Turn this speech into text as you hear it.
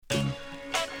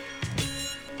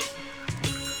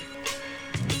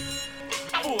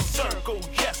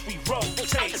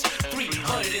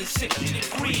360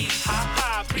 degrees. Ha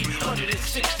ha,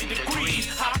 360 degrees.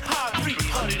 Ha ha,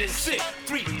 306,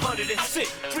 306,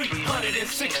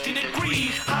 360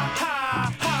 degrees. Ha ha,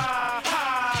 ha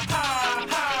ha, ha ha,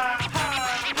 ha.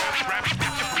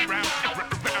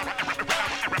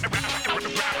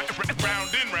 Round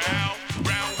and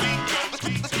round we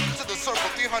go. To the circle,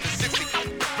 360.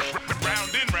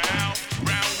 Round and round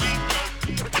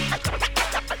we go.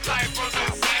 Life was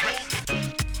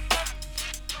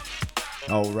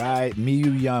All right,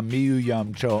 miyu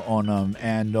yum cho onum,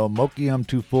 and no mokium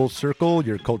to Full Circle,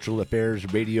 your cultural affairs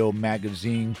radio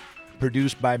magazine,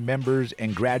 produced by members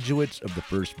and graduates of the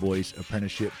First Voice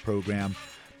Apprenticeship Program,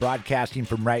 broadcasting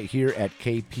from right here at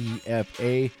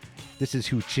KPFA. This is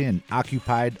Huchin,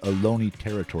 Occupied Ohlone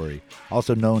Territory,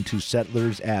 also known to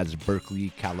settlers as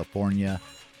Berkeley, California.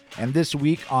 And this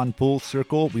week on Full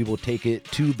Circle, we will take it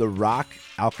to the Rock,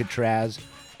 Alcatraz,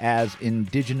 as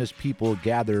Indigenous people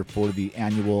gather for the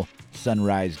annual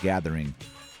Sunrise Gathering.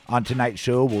 On tonight's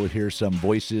show, we'll hear some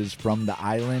voices from the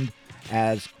island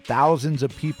as thousands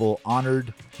of people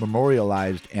honored,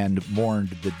 memorialized, and mourned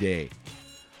the day.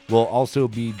 We'll also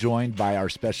be joined by our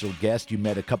special guest you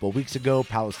met a couple weeks ago,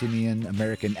 Palestinian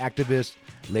American activist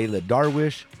Layla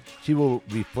Darwish. She will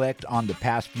reflect on the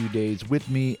past few days with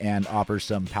me and offer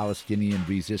some Palestinian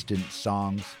resistance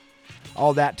songs.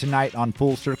 All that tonight on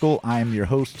Full Circle. I'm your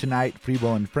host tonight,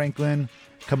 Freewell and Franklin,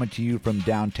 coming to you from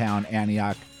downtown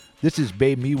Antioch. This is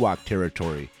Bay Miwok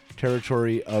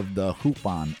territory of the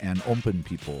Hupan and Ompan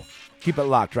people. Keep it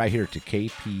locked right here to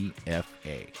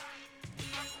KPFA.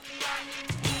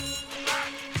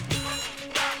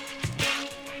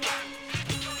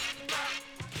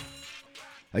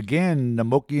 Again,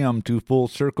 Namokiam to Full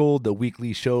Circle, the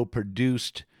weekly show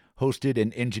produced, hosted,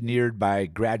 and engineered by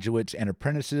graduates and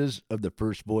apprentices of the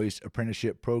First Voice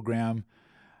Apprenticeship Program.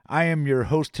 I am your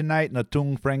host tonight,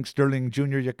 Natung Frank Sterling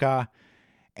Jr. Yaka,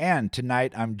 and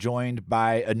tonight I'm joined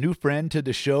by a new friend to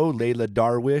the show, Layla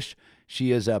Darwish.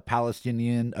 She is a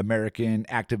Palestinian American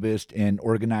activist and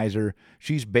organizer.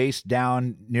 She's based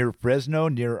down near Fresno,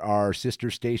 near our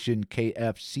sister station,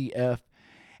 KFCF.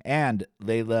 And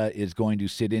Layla is going to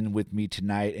sit in with me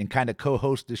tonight and kind of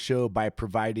co-host the show by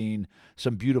providing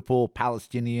some beautiful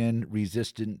Palestinian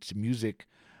resistance music.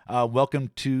 Welcome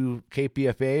to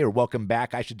KPFA, or welcome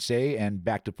back, I should say, and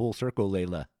back to Full Circle,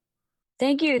 Layla.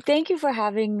 Thank you. Thank you for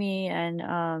having me. And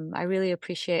I really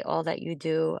appreciate all that you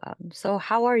do. So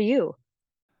how are you?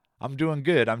 I'm doing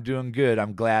good.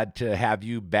 I'm glad to have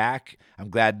you back.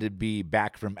 I'm glad to be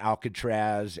back from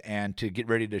Alcatraz and to get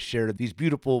ready to share these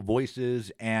beautiful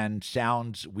voices and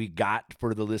sounds we got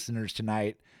for the listeners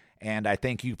tonight. And I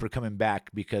thank you for coming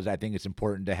back because I think it's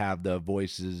important to have the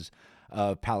voices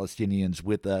of Palestinians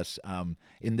with us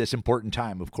in this important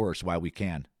time, of course, while we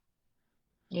can.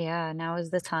 Yeah, now is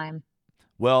the time.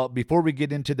 Well, before we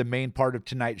get into the main part of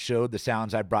tonight's show, the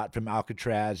sounds I brought from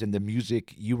Alcatraz and the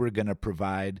music you were going to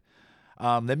provide,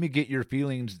 let me get your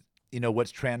feelings, what's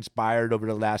transpired over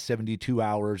the last 72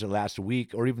 hours, the last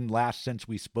week, or even last since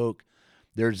we spoke.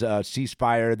 There's a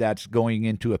ceasefire that's going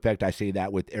into effect. I say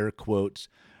that with air quotes.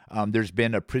 There's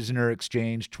been a prisoner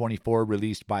exchange, 24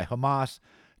 released by Hamas,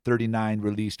 39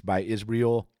 released by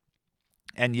Israel.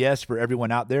 And yes, for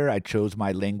everyone out there, I chose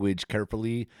my language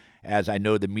carefully, as I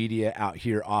know the media out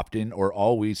here often or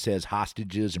always says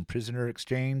hostages and prisoner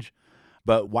exchange.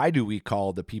 But why do we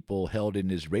call the people held in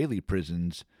Israeli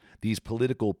prisons, these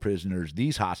political prisoners,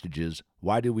 these hostages,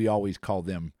 why do we always call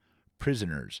them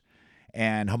prisoners?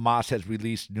 And Hamas has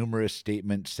released numerous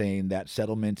statements saying that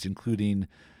settlements, including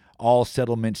all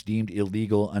settlements deemed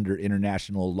illegal under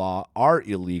international law, are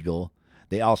illegal.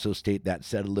 They also state that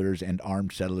settlers and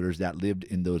armed settlers that lived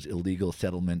in those illegal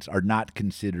settlements are not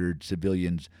considered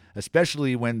civilians,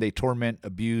 especially when they torment,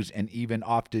 abuse, and even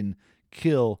often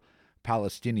kill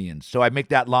Palestinians. So I make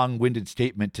that long-winded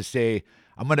statement to say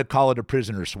I'm going to call it a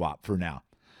prisoner swap for now.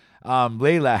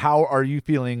 Layla, how are you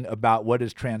feeling about what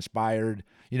has transpired,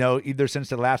 either since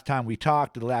the last time we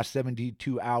talked, the last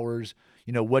 72 hours?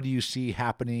 What do you see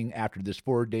happening after this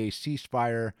 4-day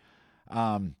ceasefire?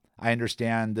 I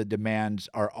understand the demands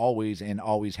are always and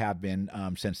always have been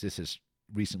since this has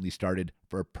recently started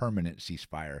for a permanent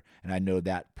ceasefire. And I know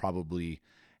that probably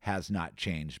has not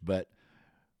changed. But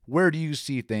where do you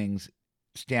see things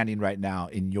standing right now,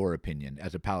 in your opinion,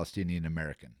 as a Palestinian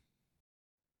American?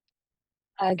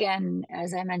 Again,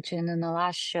 as I mentioned in the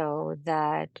last show,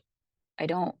 that I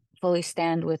don't fully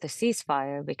stand with a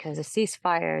ceasefire because a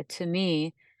ceasefire to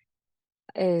me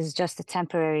is just a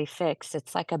temporary fix.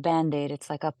 It's like a band-aid. It's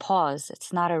like a pause.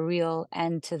 It's not a real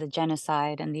end to the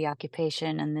genocide and the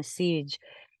occupation and the siege.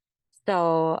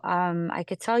 So I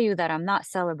could tell you that I'm not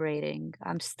celebrating.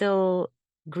 I'm still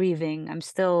grieving. I'm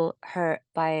still hurt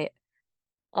by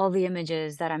all the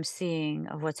images that I'm seeing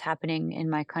of what's happening in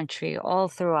my country, all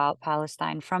throughout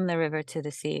Palestine, from the river to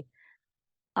the sea.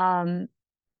 Um,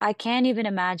 I can't even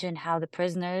imagine how the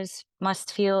prisoners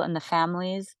must feel and the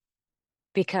families,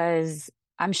 because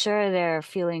I'm sure they're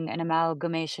feeling an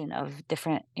amalgamation of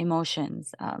different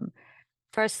emotions.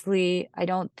 Firstly, I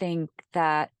don't think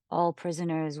that all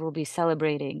prisoners will be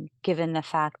celebrating, given the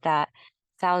fact that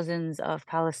thousands of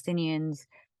Palestinians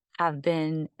have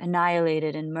been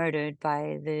annihilated and murdered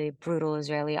by the brutal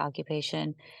Israeli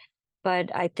occupation.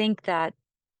 But I think that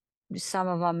some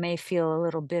of them may feel a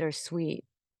little bittersweet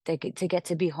to get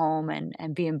to be home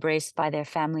and be embraced by their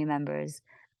family members.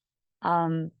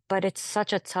 But it's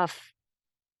such a tough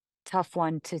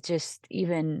one to just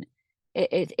even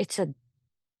it's a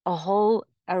whole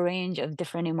a range of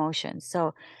different emotions.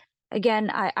 So again,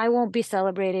 I won't be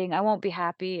celebrating, I won't be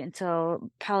happy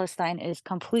until Palestine is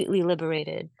completely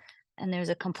liberated and there's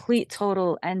a complete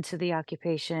total end to the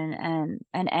occupation and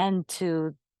an end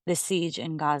to the siege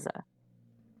in Gaza.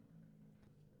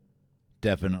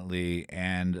 Definitely.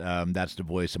 And that's the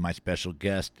voice of my special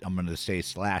guest. I'm going to say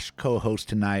slash co-host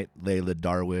tonight, Layla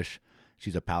Darwish.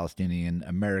 She's a Palestinian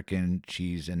American.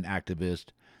 She's an activist.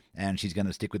 And she's going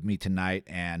to stick with me tonight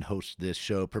and host this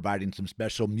show, providing some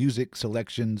special music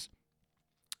selections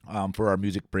for our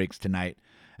music breaks tonight.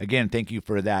 Again, thank you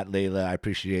for that, Layla. I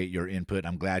appreciate your input.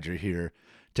 I'm glad you're here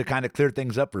to kind of clear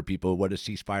things up for people what a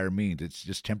ceasefire means. It's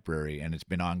just temporary, and it's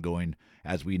been ongoing,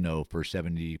 as we know, for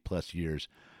 70 plus years.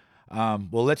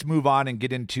 Well, let's move on and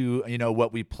get into,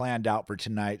 what we planned out for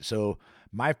tonight. So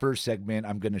my first segment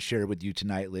I'm going to share with you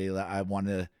tonight, Layla. I want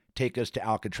to take us to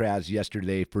Alcatraz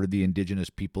yesterday for the Indigenous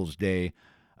Peoples Day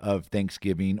of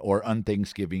Thanksgiving, or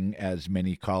unthanksgiving, as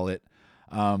many call it.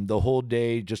 The whole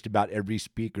day, just about every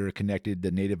speaker connected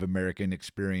the Native American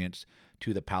experience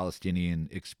to the Palestinian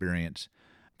experience.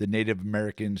 The Native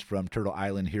Americans from Turtle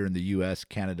Island here in the U.S.,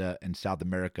 Canada, and South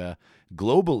America,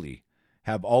 globally,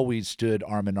 have always stood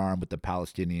arm in arm with the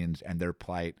Palestinians and their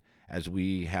plight, as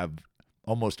we have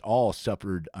almost all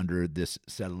suffered under this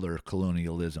settler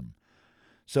colonialism.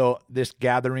 So this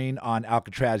gathering on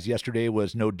Alcatraz yesterday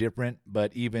was no different,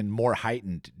 but even more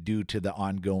heightened due to the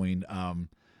ongoing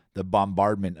the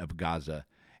bombardment of Gaza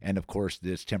and, of course,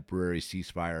 this temporary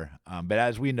ceasefire. But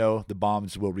as we know, the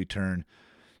bombs will return.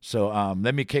 So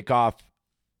let me kick off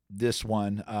this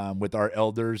one with our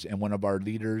elders and one of our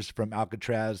leaders from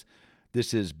Alcatraz.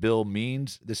 This is Bill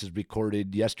Means. This is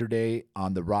recorded yesterday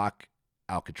on the Rock,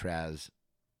 Alcatraz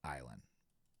Island.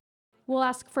 We'll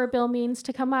ask for Bill Means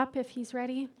to come up if he's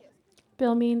ready.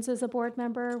 Bill Means is a board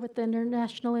member with the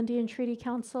International Indian Treaty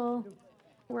Council.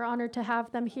 We're honored to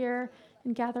have them here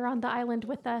and gather on the island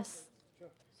with us. So,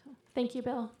 thank you,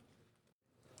 Bill.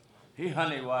 He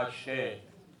honey wash that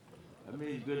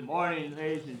means good morning,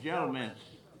 ladies and gentlemen,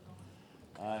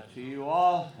 to you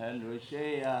all, and we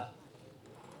say that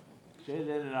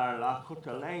in our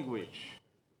Lakota language,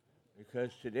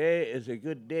 because today is a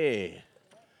good day,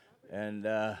 and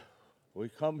we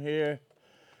come here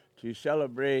to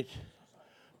celebrate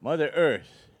Mother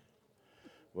Earth.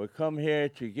 We come here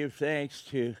to give thanks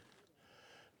to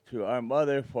our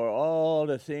mother for all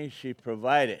the things she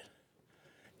provided.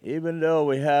 Even though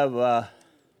we have a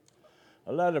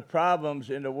lot of problems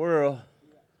in the world,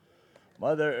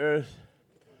 Mother Earth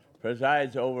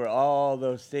presides over all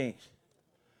those things.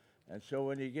 And so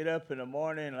when you get up in the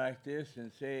morning like this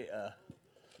and say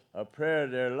a prayer,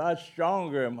 they're a lot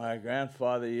stronger, my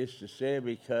grandfather used to say,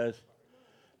 because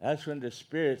that's when the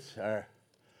spirits are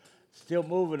still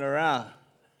moving around.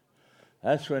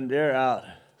 That's when they're out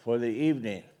for the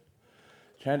evening,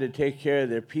 trying to take care of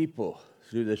their people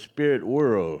through the spirit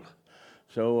world.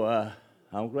 So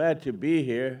I'm glad to be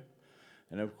here.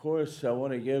 And of course, I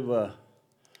want to give a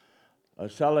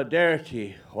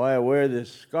solidarity why I wear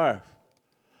this scarf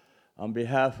on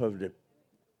behalf of the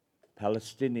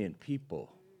Palestinian people.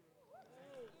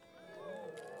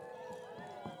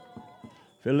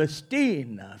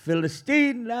 Philistina,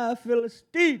 Philistina,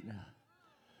 Philistina.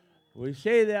 We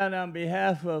say that on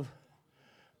behalf of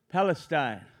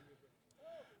Palestine.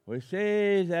 We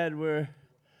say that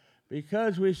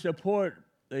because we support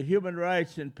the human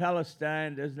rights in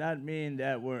Palestine does not mean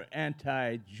that we're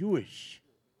anti-Jewish.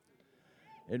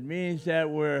 It means that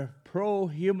we're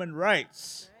pro-human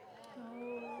rights.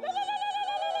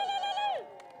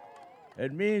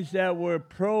 It means that we're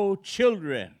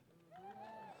pro-children.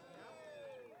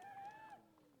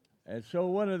 And so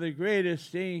one of the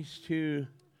greatest things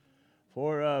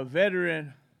for a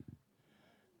veteran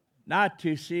not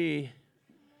to see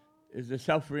is the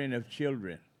suffering of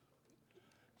children.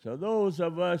 So those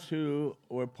of us who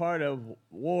were part of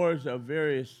wars of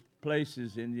various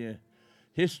places in the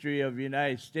history of the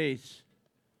United States,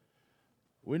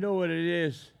 we know what it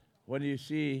is when you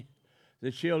see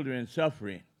the children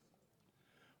suffering.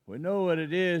 We know what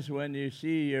it is when you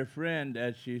see your friend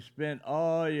that you spent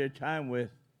all your time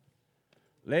with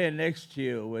laying next to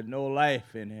you with no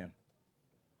life in him,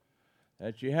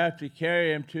 that you have to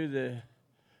carry him to the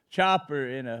chopper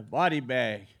in a body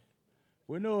bag.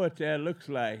 We know what that looks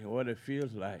like and what it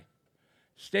feels like.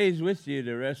 Stays with you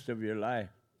the rest of your life.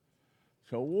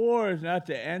 So war is not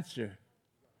the answer.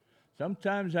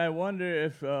 Sometimes I wonder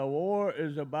if war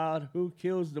is about who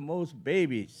kills the most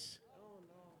babies.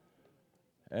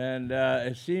 And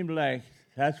it seems like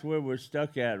that's where we're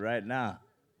stuck at right now,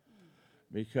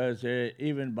 because they're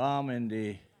even bombing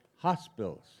the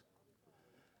hospitals.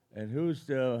 And who's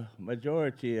the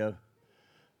majority of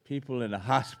people in the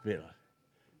hospital?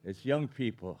 It's young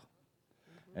people.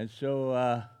 And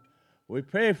so we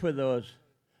pray for those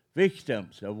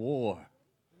victims of war.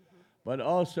 But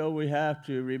also we have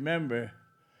to remember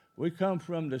we come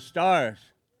from the stars,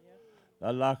 the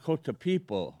Lakota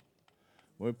people.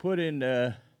 We're put in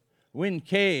the wind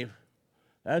cave.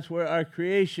 That's where our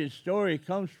creation story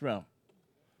comes from.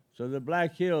 So the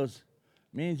Black Hills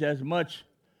means as much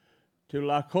to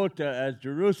Lakota as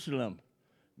Jerusalem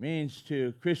means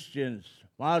to Christians,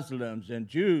 Muslims, and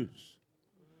Jews.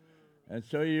 And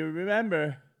so you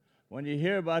remember, when you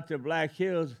hear about the Black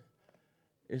Hills,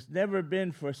 it's never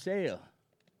been for sale.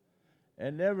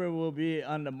 It never will be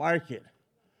on the market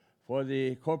for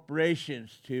the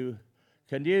corporations to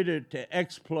continue to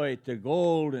exploit the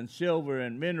gold and silver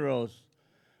and minerals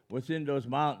within those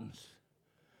mountains.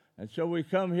 And so we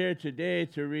come here today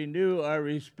to renew our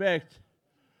respect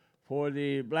for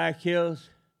the Black Hills,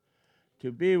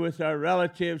 to be with our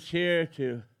relatives here,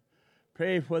 to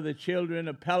pray for the children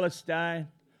of Palestine.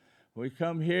 We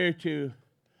come here to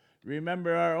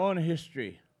remember our own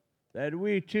history, that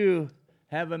we too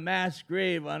have a mass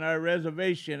grave on our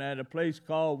reservation at a place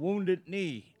called Wounded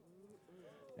Knee.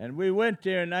 And we went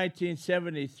there in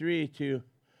 1973 to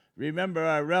remember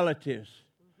our relatives.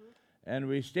 And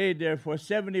we stayed there for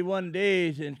 71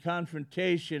 days in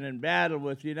confrontation and battle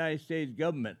with the United States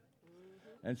government.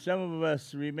 And some of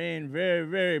us remain very,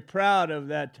 very proud of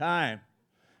that time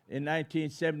in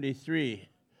 1973.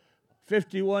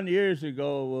 51 years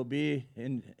ago will be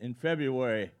in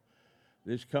February,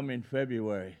 this coming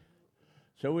February.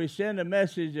 So we send a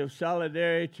message of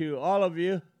solidarity to all of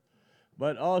you,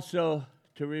 but also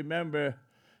to remember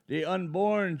the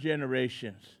unborn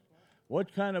generations.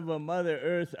 What kind of a Mother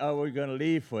Earth are we going to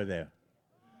leave for them?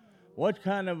 What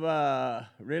kind of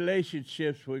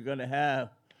relationships we're going to have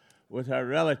with our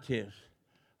relatives?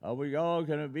 Are we all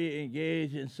going to be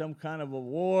engaged in some kind of a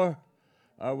war?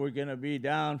 Are we going to be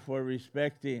down for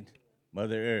respecting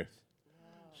Mother Earth?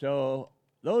 So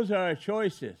those are our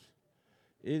choices.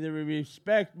 Either we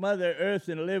respect Mother Earth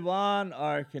and live on,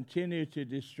 or continue to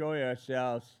destroy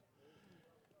ourselves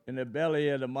in the belly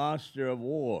of the monster of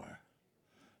war.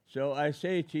 So I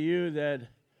say to you that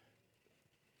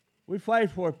we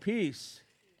fight for peace.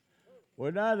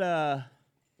 We're not a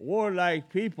warlike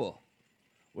people.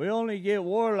 We only get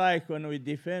warlike when we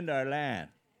defend our land,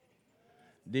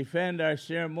 defend our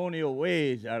ceremonial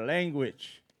ways, our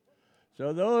language.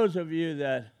 So those of you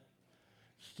that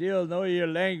still know your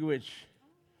language,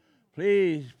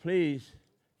 please, please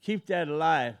keep that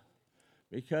alive,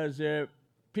 because there are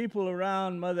people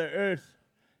around Mother Earth,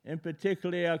 and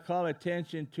particularly I'll call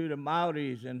attention to the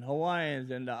Maoris and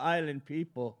Hawaiians and the island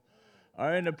people,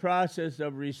 are in the process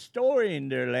of restoring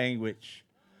their language,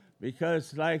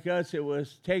 because like us, it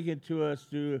was taken to us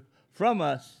from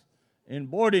us in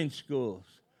boarding schools,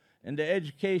 in the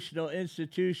educational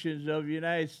institutions of the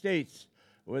United States,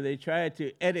 where they tried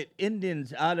to edit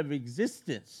Indians out of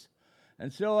existence.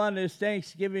 And so on this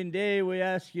Thanksgiving Day, we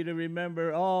ask you to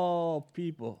remember all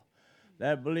people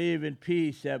that believe in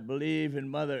peace, that believe in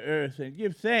Mother Earth, and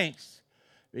give thanks,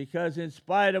 because in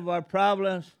spite of our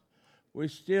problems, we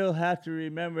still have to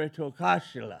remember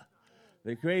Tokashila,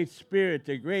 the great spirit,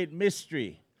 the great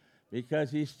mystery,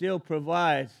 because he still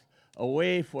provides a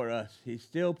way for us. He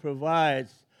still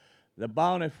provides the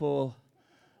bountiful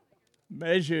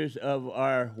measures of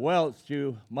our wealth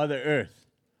to Mother Earth.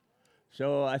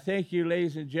 So I thank you,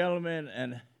 ladies and gentlemen,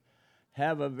 and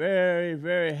have a very,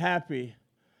 very happy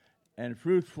and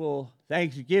fruitful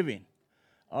Thanksgiving.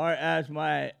 Or as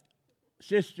my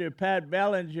sister Pat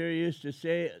Bellinger used to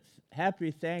say,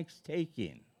 happy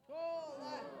thanks-taking.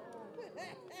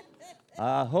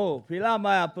 Aho,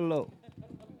 pilama apolo.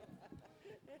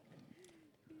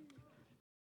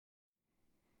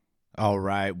 All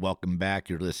right, welcome back.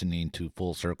 You're listening to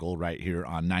Full Circle right here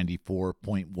on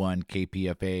 94.1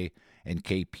 KPFA and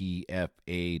kpfa.org.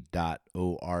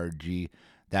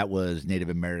 That was Native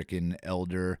American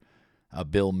elder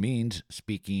Bill Means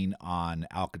speaking on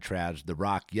Alcatraz, the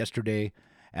Rock, yesterday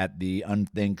at the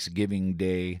Unthanksgiving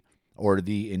Day, or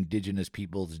the Indigenous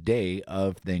Peoples Day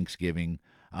of Thanksgiving,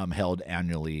 held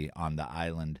annually on the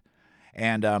island.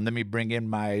 And let me bring in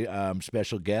my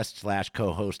special guest slash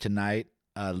co-host tonight,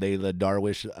 Layla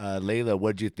Darwish. Layla,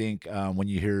 what did you think when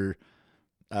you hear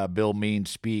Bill Means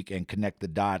speak and connect the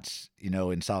dots,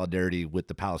 in solidarity with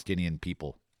the Palestinian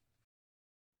people?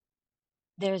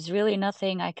 There's really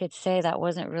nothing I could say that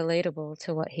wasn't relatable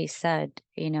to what he said.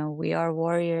 We are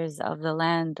warriors of the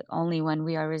land only when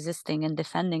we are resisting and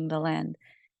defending the land.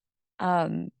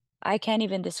 Um, I can't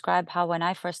even describe how when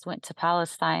I first went to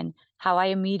Palestine, how I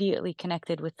immediately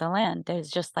connected with the land.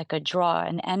 There's just like a draw,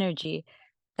 an energy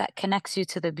that connects you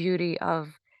to the beauty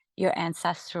of your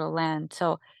ancestral land.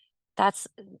 So that's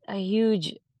a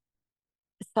huge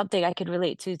something I could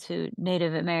relate to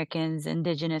Native Americans,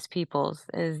 indigenous peoples,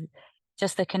 is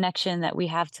just the connection that we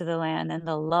have to the land and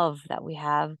the love that we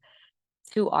have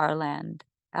to our land.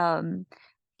 Um,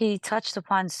 he touched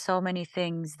upon so many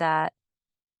things that,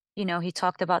 he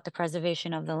talked about the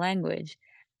preservation of the language.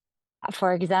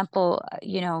 For example,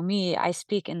 me, I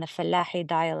speak in the Fallahi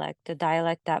dialect, the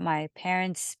dialect that my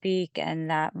parents speak and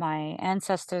that my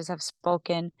ancestors have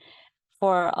spoken.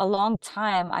 For a long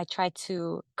time, I tried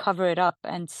to cover it up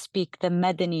and speak the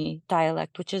Medini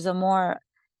dialect, which is a more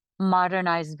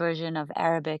modernized version of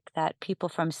Arabic that people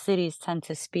from cities tend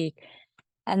to speak.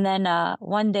 And then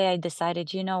one day I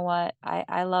decided, you know what?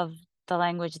 I love the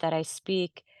language that I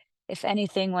speak. If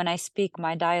anything, when I speak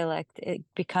my dialect,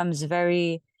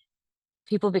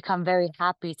 people become very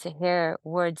happy to hear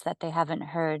words that they haven't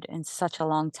heard in such a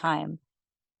long time.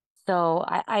 So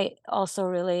I also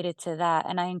related to that.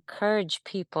 And I encourage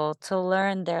people to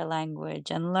learn their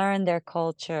language and learn their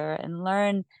culture and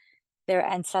learn their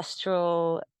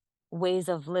ancestral ways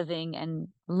of living and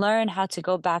learn how to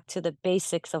go back to the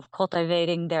basics of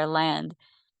cultivating their land.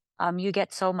 You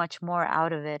get so much more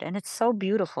out of it. And it's so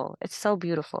beautiful. It's so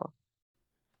beautiful.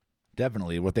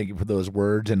 Definitely. Well, thank you for those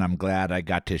words, and I'm glad I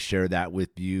got to share that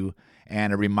with you.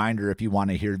 And a reminder, if you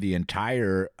want to hear the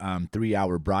entire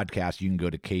 3-hour broadcast, you can go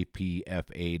to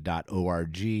kpfa.org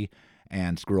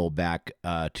and scroll back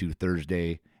to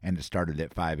Thursday, and it started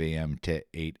at 5 a.m. to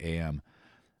 8 a.m.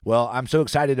 Well, I'm so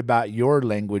excited about your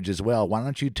language as well. Why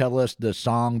don't you tell us the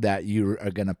song that you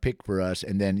are going to pick for us,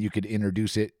 and then you could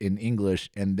introduce it in English,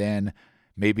 and then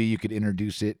maybe you could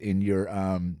introduce it in your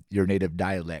native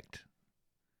dialect.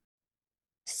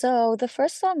 So the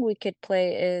first song we could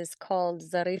play is called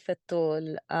Zarif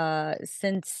Tul,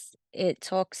 since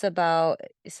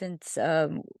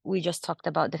we just talked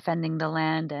about defending the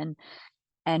land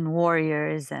and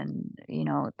warriors and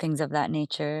things of that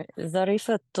nature.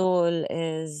 Zarif Tul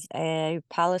is a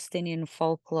Palestinian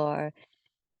folklore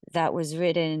that was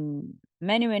written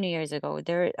many, many years ago.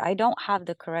 I don't have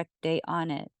the correct date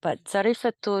on it, but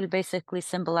Zarif Tul basically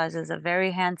symbolizes a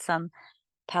very handsome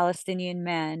Palestinian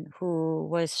man who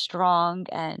was strong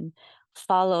and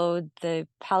followed the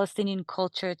Palestinian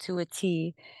culture to a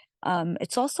T.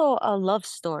 It's also a love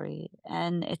story,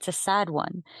 and it's a sad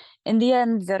one. In the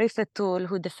end, Zarif Tul,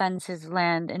 who defends his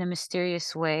land in a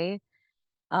mysterious way,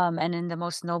 and in the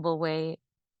most noble way,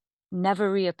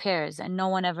 never reappears, and no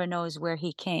one ever knows where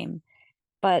he came.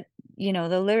 But,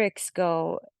 the lyrics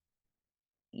go,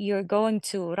 you're going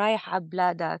to رايح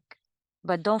بلادك,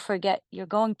 but don't forget your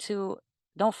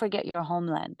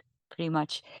homeland, pretty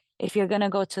much. If you're gonna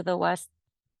go to the West,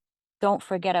 don't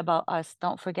forget about us,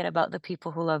 don't forget about the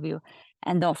people who love you,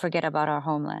 and don't forget about our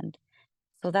homeland.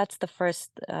 So that's the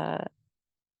first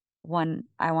one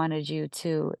I wanted you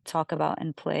to talk about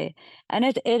and play. And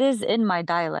it is in my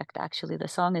dialect, actually. The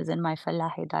song is in my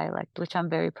Fallahi dialect, which I'm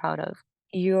very proud of.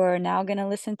 You're now going to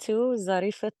listen to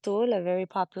Zarif Tul, a very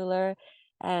popular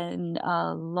and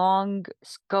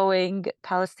long-going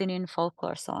Palestinian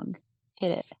folklore song.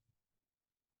 Hit it.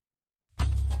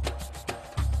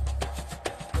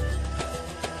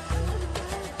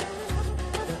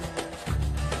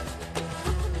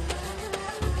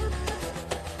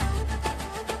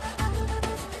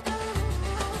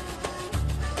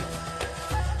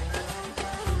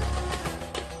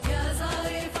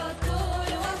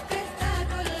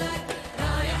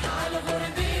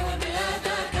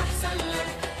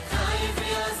 خايف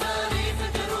يا ظريف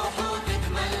تروح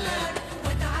وتتملك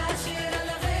وتعاشر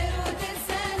الغير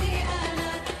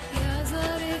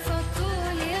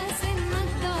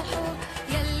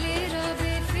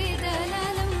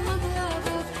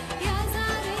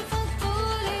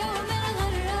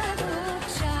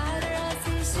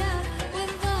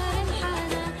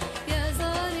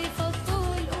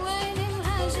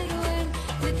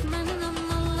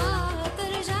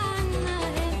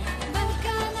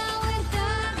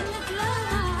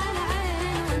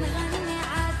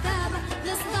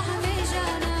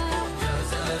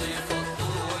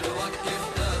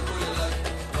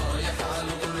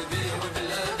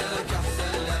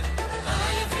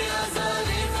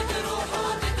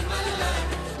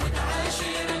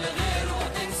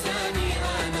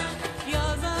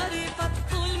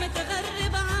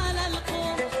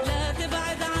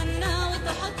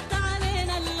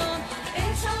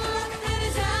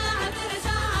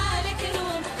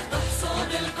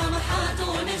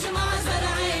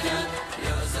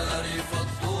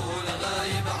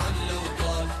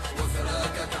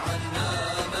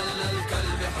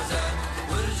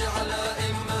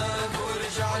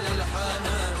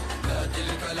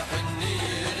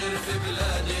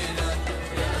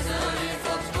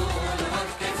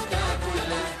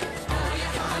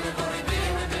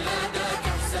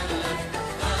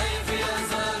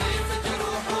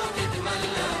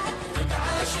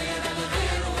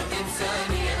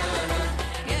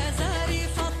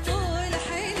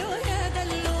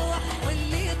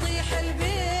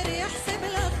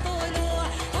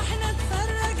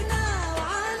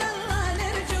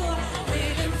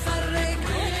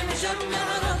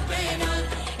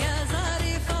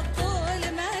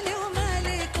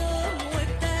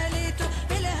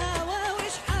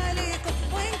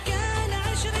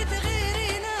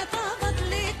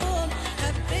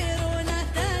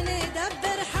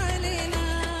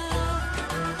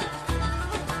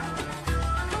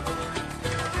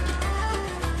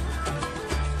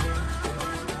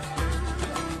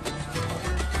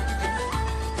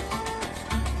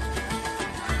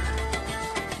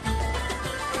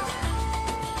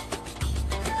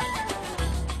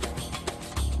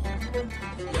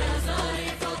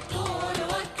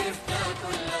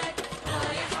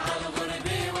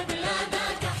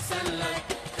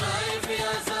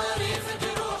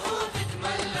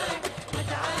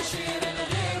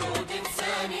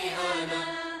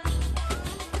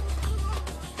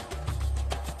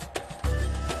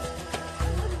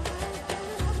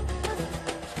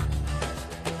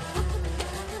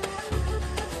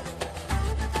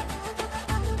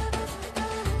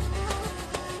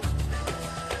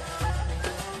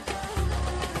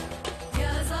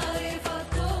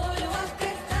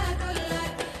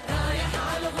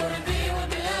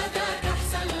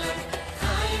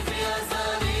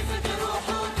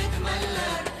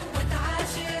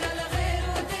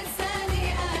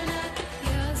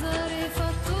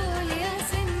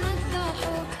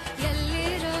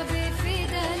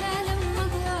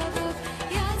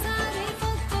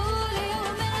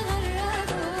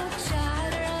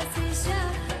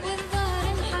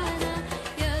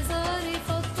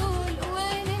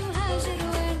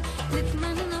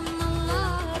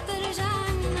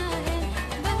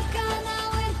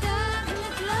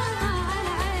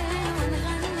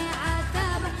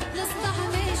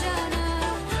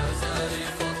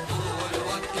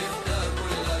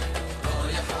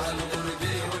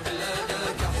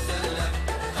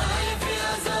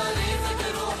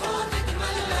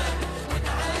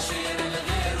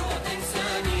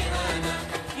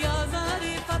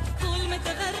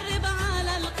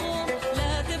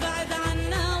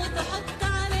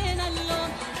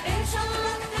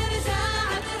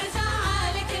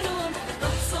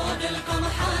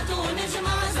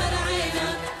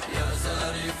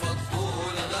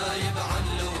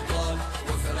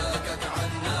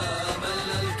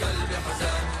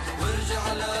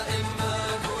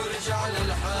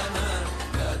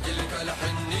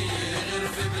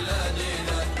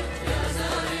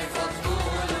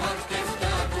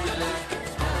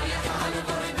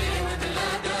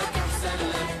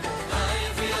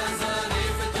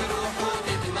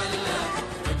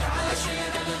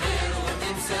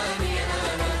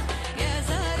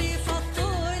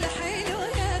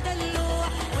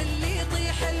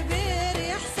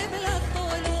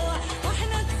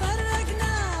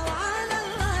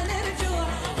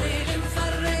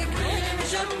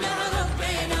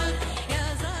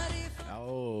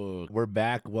We're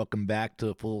back. Welcome back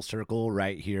to Full Circle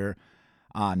right here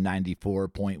on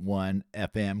 94.1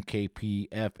 FM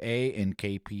KPFA and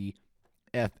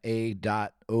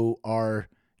KPFA.org.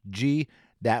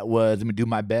 That was, let me do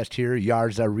my best here, Yar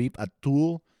Zarif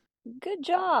Atul. Good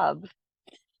job.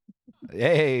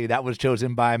 Hey, that was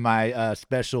chosen by my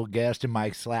special guest and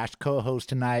my / co-host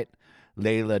tonight,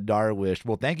 Layla Darwish.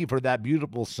 Well, thank you for that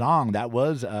beautiful song. That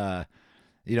was,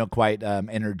 quite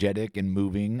energetic and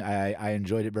moving. I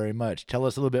enjoyed it very much. Tell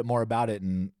us a little bit more about it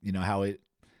and, how it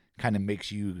kind of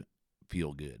makes you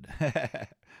feel good.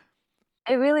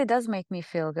 It really does make me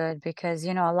feel good because,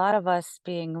 a lot of us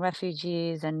being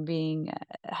refugees and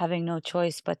having no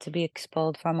choice but to be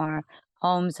expelled from our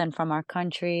homes and from our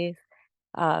countries.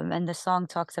 And the song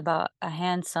talks about a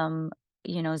handsome,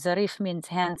 Zarif means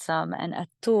handsome, and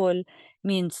Atul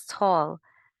means tall.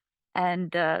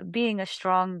 And being a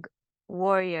strong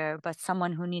warrior, but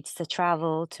someone who needs to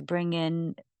travel to bring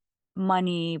in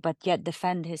money, but yet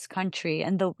defend his country.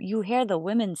 And you hear the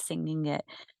women singing it.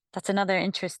 That's another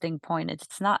interesting point.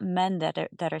 It's not men that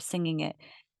are singing it.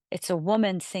 It's a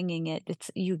woman singing it.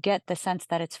 You get the sense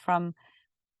that it's from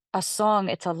a song,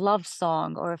 it's a love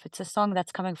song, or if it's a song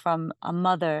that's coming from a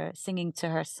mother singing to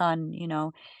her son,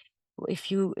 if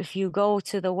you go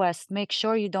to the West, make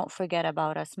sure you don't forget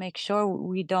about us. Make sure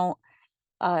we don't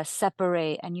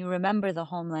separate, and you remember the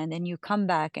homeland and you come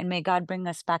back, and may God bring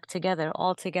us back together,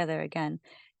 all together again.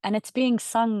 And it's being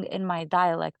sung in my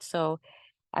dialect, so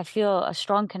I feel a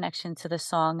strong connection to the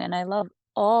song, and I love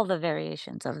all the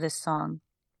variations of this song.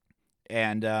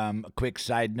 And a quick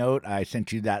side note, I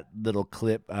sent you that little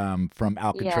clip from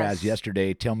Alcatraz Yes.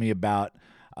 yesterday. Tell me about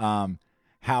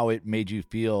how it made you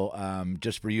feel.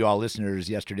 Just for you all listeners,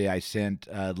 yesterday I sent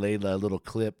Layla a little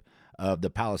clip of the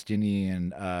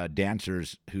Palestinian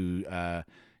dancers who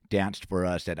danced for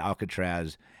us at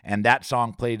Alcatraz, and that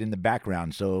song played in the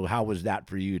background. So how was that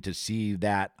for you to see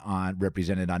that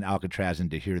represented on Alcatraz and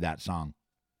to hear that song?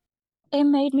 It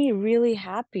made me really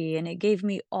happy, and it gave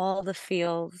me all the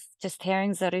feels just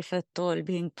hearing Zarif Tol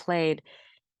being played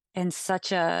in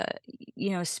such a,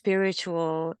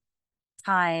 spiritual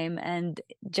time. And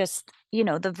just,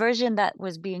 the version that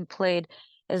was being played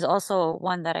is also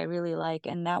one that I really like,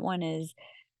 and that one is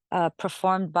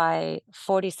performed by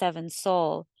 47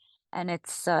 Soul, and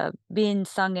it's being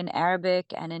sung in Arabic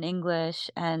and in English,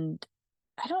 and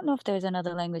I don't know if there's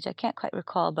another language. I can't quite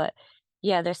recall, but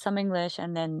yeah, there's some English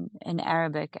and then in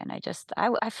Arabic, and I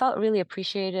felt really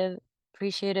appreciative,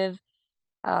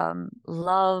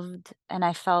 loved, and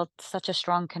I felt such a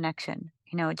strong connection.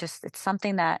 It's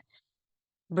something that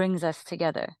brings us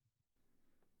together.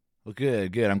 Well,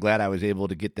 good, good. I'm glad I was able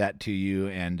to get that to you,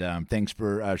 and thanks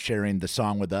for sharing the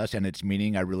song with us and its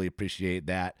meaning. I really appreciate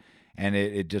that, and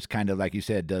it just kind of, like you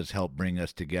said, does help bring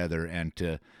us together and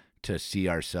to see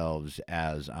ourselves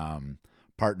as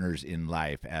partners in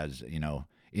life, as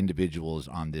individuals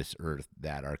on this earth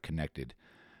that are connected.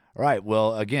 All right.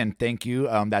 Well, again, thank you.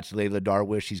 That's Layla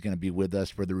Darwish. She's going to be with us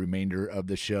for the remainder of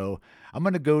the show. I'm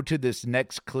going to go to this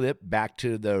next clip, back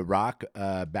to the rock,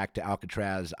 back to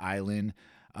Alcatraz Island.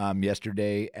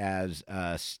 Yesterday, as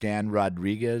Stan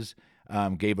Rodriguez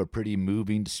gave a pretty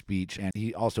moving speech, and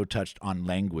he also touched on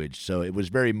language. So it was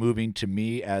very moving to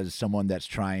me as someone that's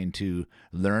trying to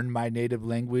learn my native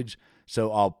language.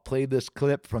 So I'll play this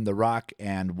clip from the rock,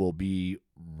 and we'll be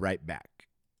right back.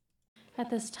 At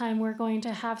this time, we're going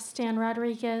to have Stan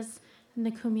Rodriguez and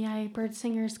the Kumeyaay bird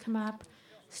singers come up.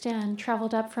 Stan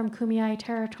traveled up from Kumeyaay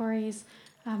territories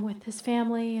with his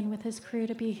family and with his crew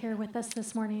to be here with us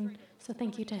this morning. So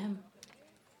thank you to him.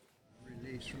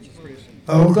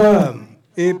 Aukam,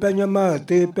 Ipanyama,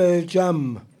 Tepe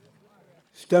Jam,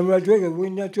 Stan Rodriguez,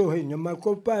 Winacho,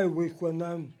 Namakopai,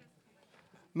 Wisquanam,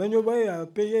 Manuaya,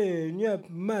 Paye, Nyap,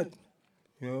 Mat,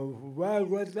 Wild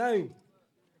Red Line,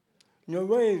 No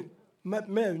way, Mat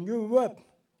Man, you up,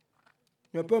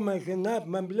 Yapama Kanap,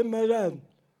 Mamblemarad,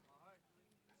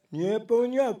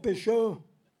 Nyaponya, Pesho,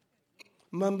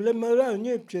 Mamblemarad,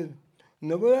 Nipchin,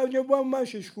 no way out your one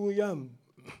mash school yam.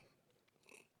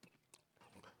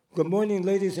 Good morning,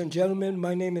 ladies and gentlemen.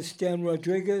 My name is Stan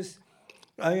Rodriguez.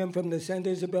 I am from the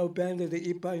Santa Isabel Band of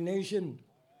the Ipai Nation,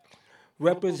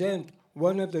 represent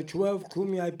one of the 12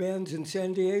 Kumeyaay bands in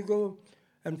San Diego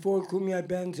and 4 Kumeyaay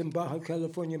bands in Baja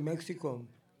California, Mexico.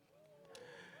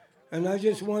 And I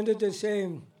just wanted to say,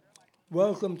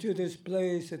 welcome to this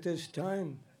place at this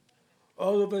time.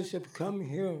 All of us have come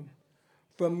here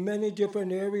from many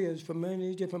different areas, from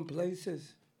many different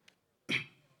places.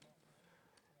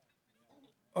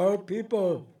 Our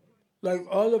people, like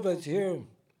all of us here,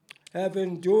 have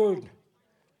endured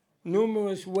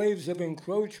numerous waves of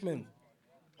encroachment.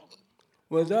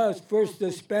 with us. First,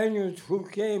 the Spaniards who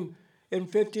came in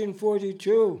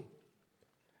 1542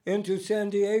 into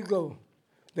San Diego.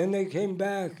 Then they came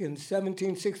back in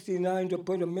 1769 to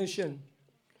put a mission.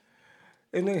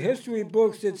 In the history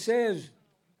books, it says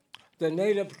the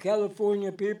native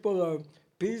California people are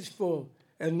peaceful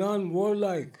and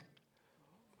non-warlike.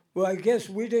 Well, I guess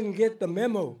we didn't get the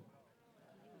memo,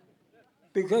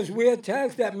 because we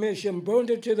attacked that mission, burned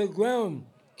it to the ground,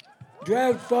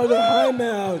 dragged Father Jaime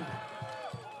out,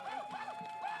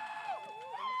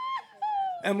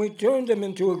 and we turned him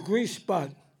into a grease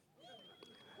spot.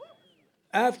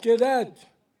 After that,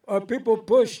 our people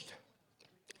pushed.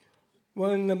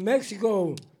 When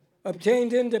Mexico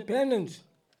obtained independence,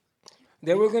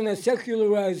 they were going to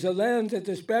secularize the land that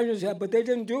the Spaniards had, but they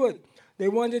didn't do it. They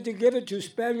wanted to give it to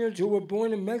Spaniards who were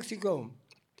born in Mexico.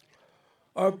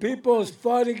 Our peoples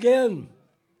fought again,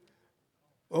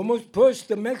 almost pushed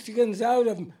the Mexicans out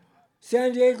of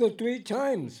San Diego 3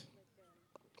 times.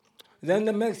 Then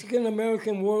the Mexican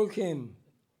American War came.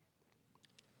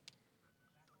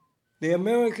 The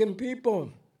American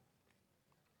people,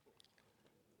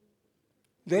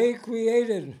 they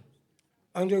created,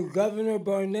 under Governor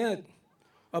Barnett,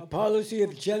 a policy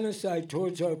of genocide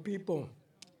towards our people.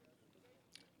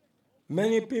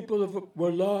 Many people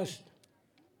were lost,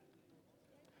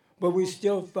 but we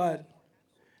still fought,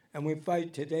 and we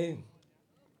fight today.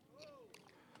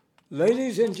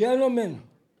 Ladies and gentlemen,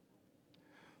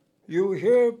 you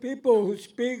hear people who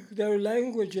speak their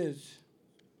languages.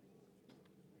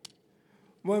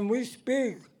 When we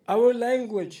speak our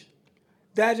language,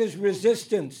 that is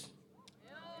resistance.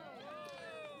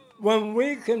 When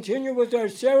we continue with our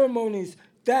ceremonies,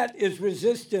 that is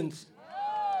resistance.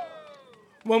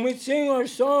 When we sing our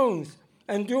songs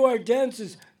and do our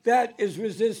dances, that is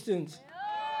resistance.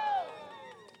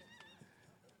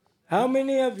 How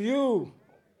many of you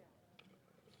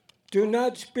do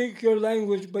not speak your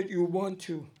language, but you want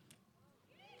to?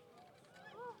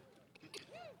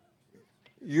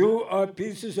 You are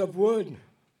pieces of wood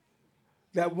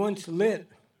that once lit,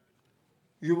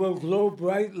 you will glow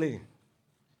brightly.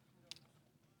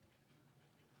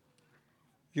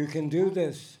 You can do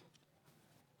this.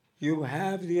 You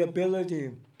have the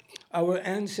ability. Our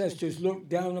ancestors looked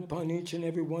down upon each and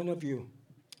every one of you,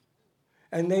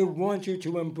 and they want you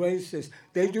to embrace this.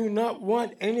 They do not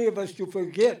want any of us to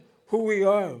forget who we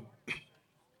are.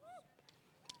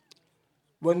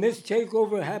 When this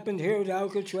takeover happened here at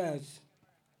Alcatraz,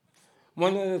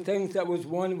 one of the things that was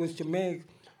won was to make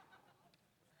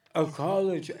a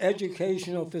college,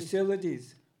 educational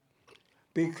facilities,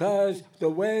 because the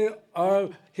way our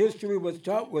history was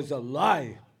taught was a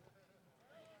lie.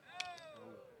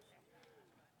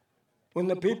 When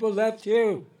the people left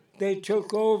here, they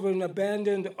took over an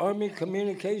abandoned Army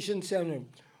Communication Center,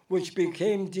 which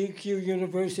became DQ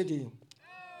University.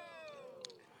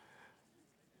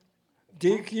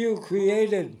 DQ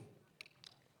created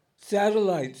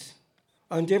satellites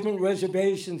on different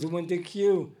reservations, and when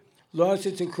DQ lost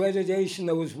its accreditation,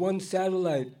 there was one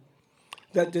satellite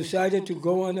that decided to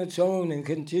go on its own and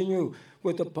continue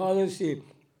with the policy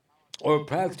or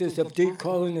practice of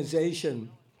decolonization.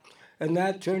 And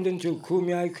that turned into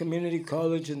Kumeyaay Community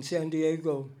College in San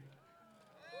Diego.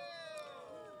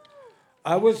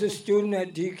 I was a student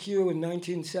at DQ in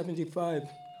 1975.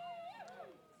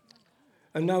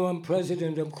 And now I'm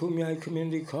president of Kumeyaay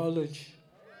Community College.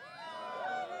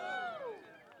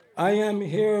 I am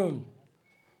here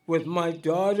with my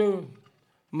daughter,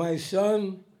 my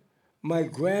son, my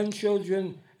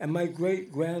grandchildren, and my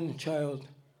great-grandchild.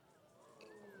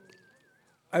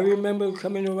 I remember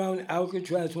coming around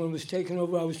Alcatraz when it was taken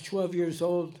over. I was 12 years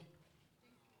old.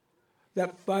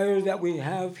 That fire that we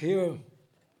have here,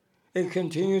 it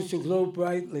continues to glow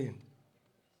brightly.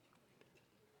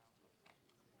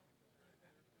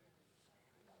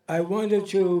 I wanted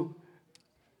to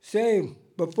say,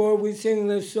 before we sing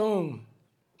this song,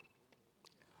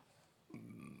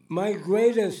 my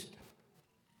greatest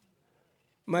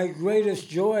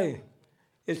joy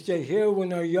is to hear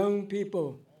when our young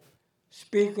people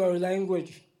speak our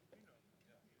language.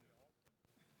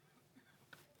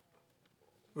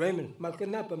 Raymond,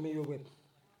 makanapa mi yuwit.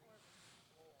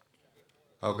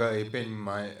 Oga ipin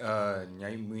my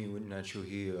nyai mi na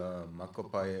chuhi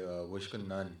makopai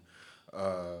wishkanan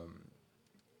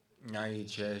nyai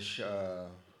chesh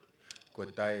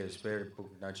kotai spare puk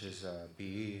naches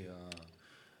pi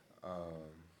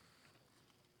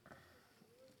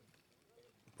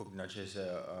puk naches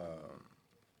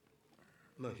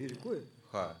Mahirkwe.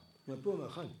 ha Napuma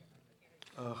khan.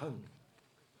 Khan.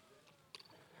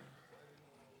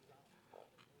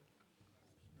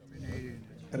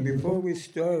 And before we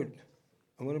start,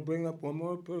 I want to bring up one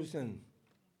more person.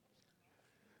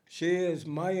 She is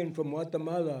Mayan from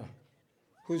Guatemala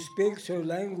who speaks her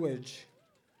language.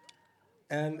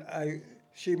 And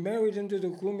she married into the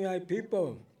Kumeyaay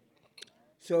people.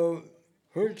 So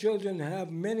her children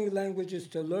have many languages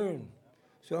to learn.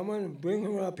 So I'm going to bring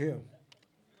her up here.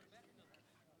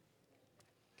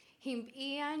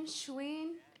 Himpian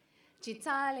Schwin,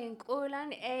 Chitalin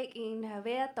Kulan Egin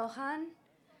Havetohan,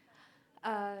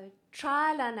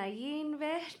 Tralan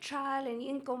Ayinve, Tralan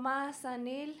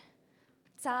Inkomasanil,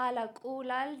 Tala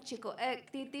Kulal, Chico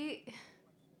Ektiti,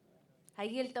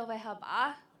 Hayilto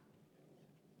Vehaba.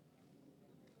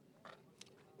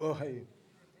 Oh, hey.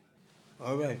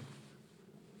 All right.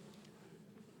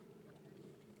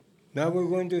 Now we're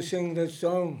going to sing this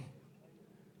song.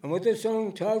 And what this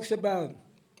song talks about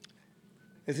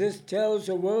is this tells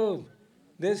the world,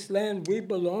 this land, we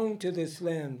belong to this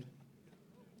land.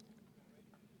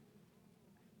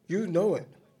 You know it.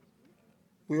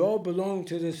 We all belong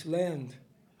to this land.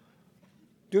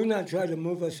 Do not try to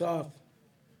move us off.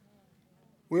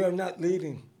 We are not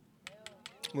leaving.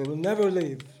 We will never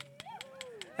leave.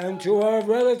 And to our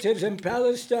relatives in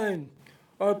Palestine,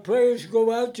 our prayers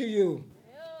go out to you.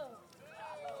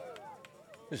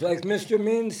 It's like Mr.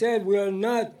 Mean said, we are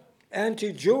not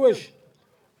anti-Jewish.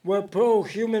 We're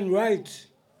pro-human rights.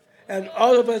 And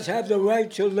all of us have the right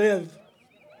to live.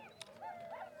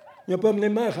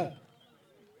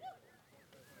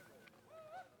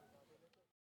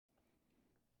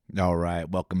 All right,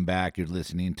 welcome back. You're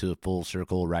listening to Full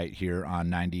Circle right here on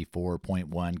 94.1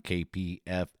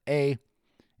 KPFA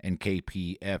and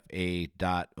kpfa.org.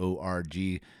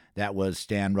 That was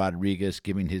Stan Rodriguez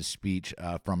giving his speech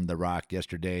from The Rock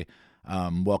yesterday.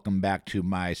 Welcome back to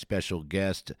my special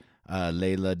guest,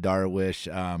 Layla Darwish.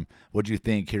 What do you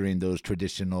think hearing those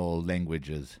traditional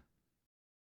languages?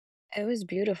 It was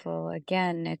beautiful.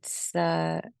 Again, it's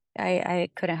I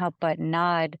couldn't help but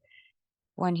nod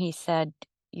when he said,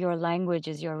 your language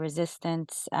is your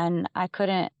resistance. And I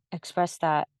couldn't express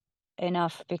that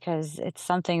enough because it's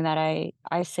something that I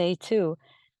say too.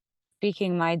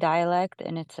 Speaking my dialect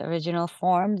in its original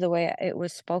form, the way it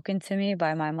was spoken to me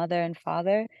by my mother and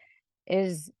father,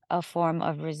 is a form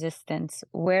of resistance.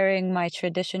 Wearing my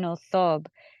traditional thobe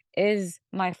is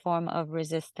my form of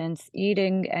resistance.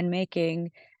 Eating and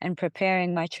making and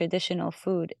preparing my traditional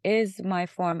food is my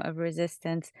form of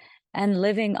resistance. And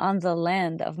living on the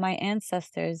land of my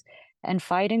ancestors and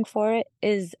fighting for it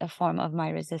is a form of my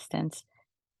resistance.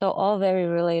 So all very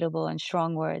relatable and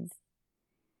strong words.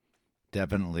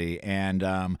 Definitely. And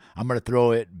I'm going to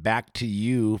throw it back to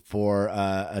you for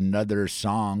another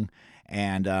song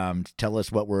and tell us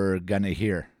what we're going to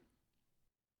hear.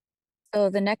 So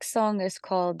the next song is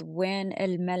called Wen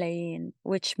El Malayin,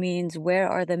 which means where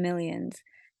are the millions?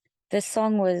 This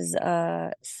song was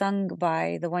sung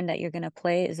by the one that you're going to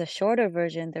play is a shorter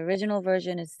version. The original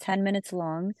version is 10 minutes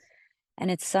long, and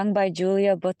it's sung by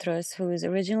Julia Butros, who is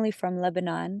originally from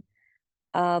Lebanon.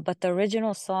 But the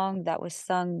original song that was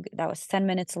sung, that was 10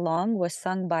 minutes long, was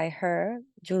sung by her,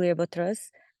 Julia Butros,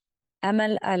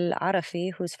 Amal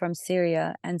Al-Arafi, who's from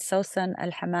Syria, and Sosan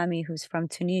Al-Hamami, who's from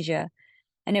Tunisia.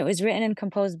 And it was written and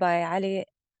composed by Ali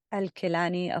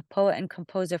Al-Kilani, a poet and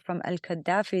composer from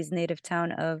Al-Qaddafi's native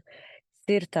town of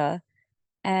Sirta.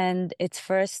 And its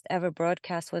first ever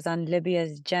broadcast was on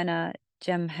Libya's Jannah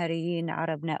Jamhariyin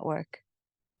Arab Network.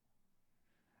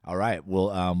 All right,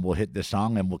 we'll hit the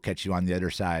song and we'll catch you on the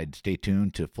other side. Stay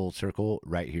tuned to Full Circle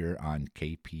right here on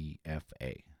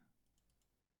KPFA.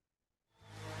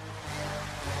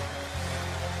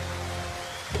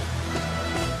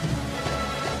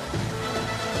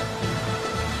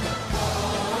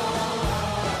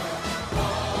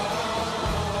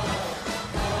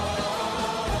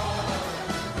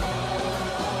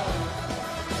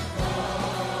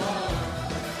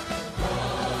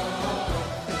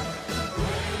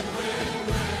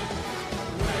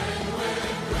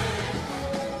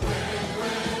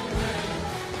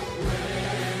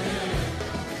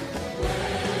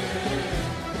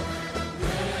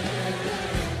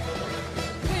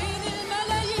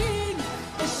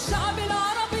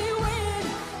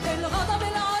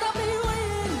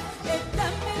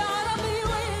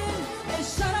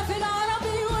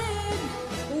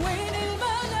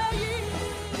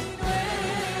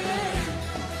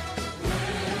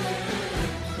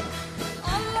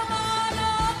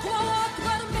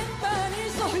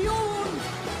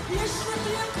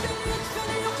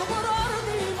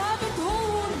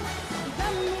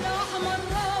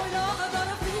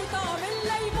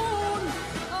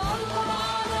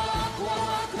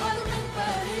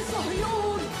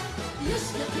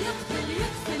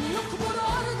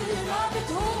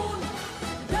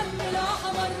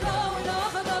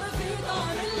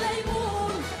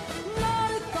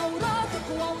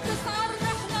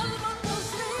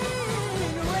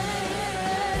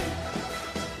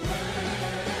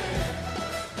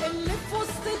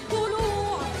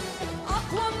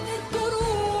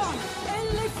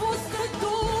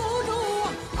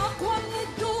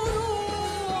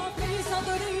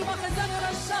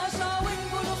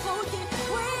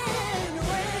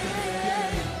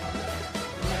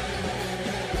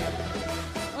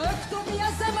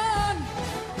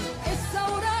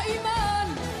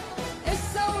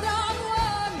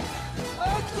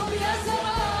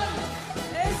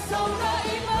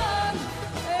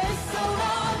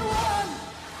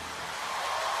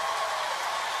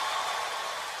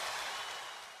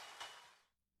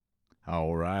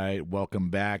 All right. Welcome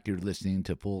back. You're listening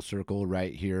to Full Circle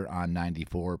right here on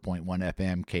 94.1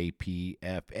 FM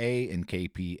KPFA and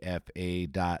kpfa.org.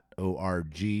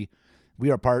 We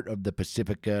are part of the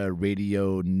Pacifica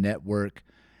Radio Network,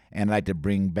 and I'd like to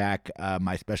bring back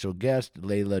my special guest,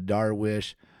 Layla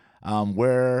Darwish.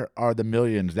 Where Are the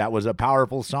Millions? That was a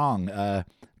powerful song.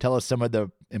 Tell us some of the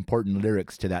important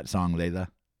lyrics to that song, Layla.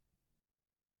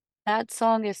 That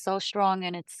song is so strong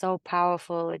and it's so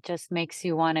powerful. It just makes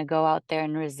you want to go out there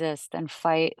and resist and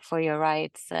fight for your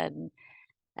rights. And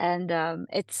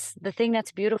it's the thing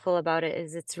that's beautiful about it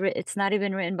is it's not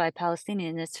even written by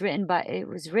Palestinians. It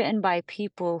was written by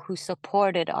people who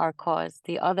supported our cause,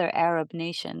 the other Arab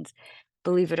nations,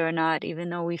 believe it or not,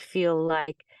 even though we feel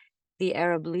like the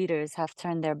Arab leaders have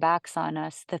turned their backs on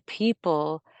us, the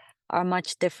people are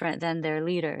much different than their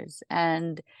leaders.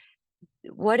 And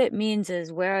what it means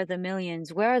is, where are the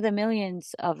millions? Where are the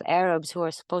millions of Arabs who are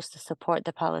supposed to support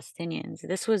the Palestinians?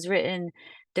 This was written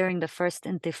during the first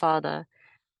Intifada.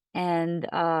 And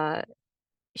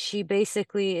she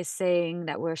basically is saying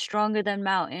that we're stronger than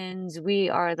mountains. We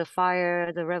are the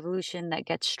fire, the revolution that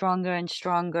gets stronger and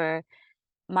stronger.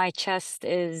 My chest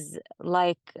is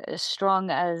like strong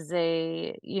as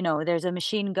there's a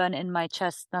machine gun in my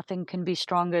chest. Nothing can be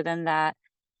stronger than that.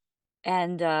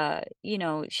 And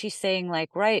she's saying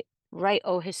like, right,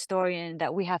 oh historian,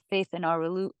 that we have faith in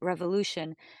our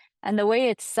revolution. And the way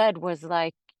it's said was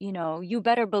like, you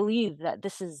better believe that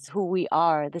this is who we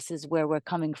are, this is where we're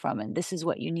coming from, and this is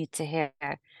what you need to hear.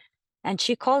 And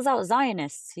she calls out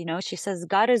Zionists. She says,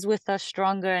 God is with us,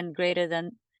 stronger and greater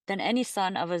than any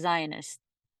son of a Zionist.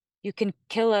 You can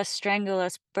kill us, strangle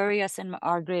us, bury us in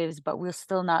our graves, but we'll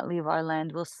still not leave our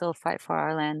land. We'll still fight for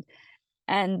our land.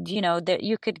 And that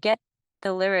you could get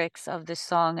the lyrics of this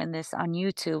song and this on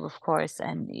YouTube, of course,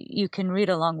 and you can read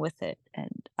along with it.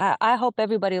 And I hope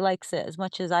everybody likes it as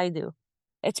much as I do.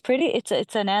 It's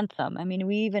an anthem. I mean,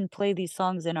 we even play these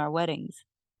songs in our weddings.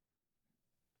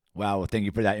 Wow, well, thank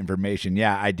you for that information.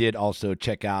 Yeah, I did also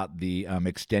check out the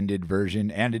extended version,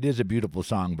 and it is a beautiful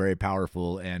song, very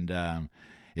powerful, and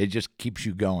it just keeps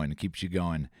you going.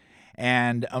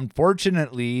 And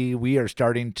unfortunately, we are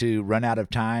starting to run out of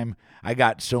time. I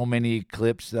got so many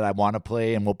clips that I want to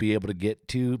play and won't be able to get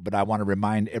to, but I want to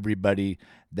remind everybody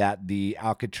that the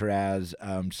Alcatraz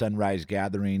Sunrise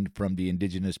Gathering from the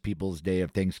Indigenous Peoples Day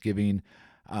of Thanksgiving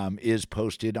is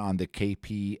posted on the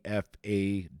kpfa.org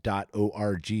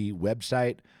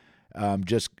website.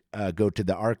 Just go to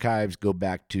the archives, go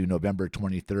back to November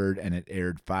 23rd, and it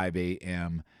aired 5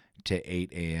 a.m. to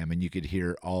 8 a.m., and you could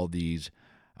hear all these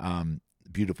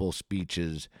beautiful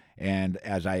speeches. And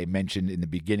as I mentioned in the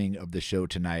beginning of the show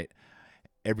tonight,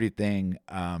 everything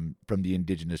from the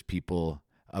indigenous people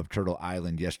of Turtle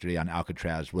Island yesterday on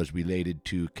Alcatraz was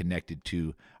connected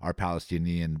to our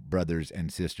Palestinian brothers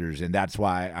and sisters. And that's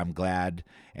why I'm glad,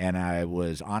 and I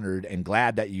was honored and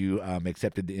glad that you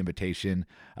accepted the invitation,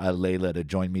 Layla, to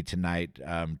join me tonight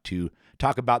to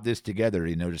talk about this together,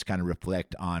 just kind of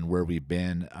reflect on where we've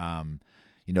been.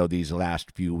 These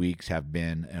last few weeks have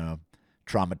been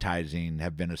traumatizing,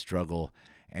 have been a struggle,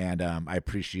 and I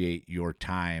appreciate your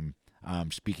time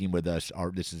speaking with us.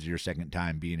 This is your second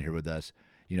time being here with us,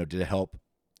 to help,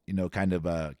 kind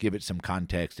of give it some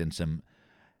context and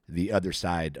the other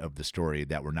side of the story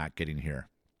that we're not getting here.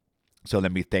 So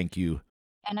let me thank you.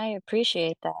 And I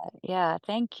appreciate that. Yeah,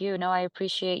 thank you. No, I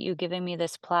appreciate you giving me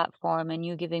this platform and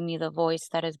you giving me the voice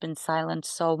that has been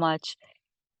silenced so much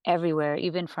everywhere,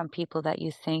 even from people that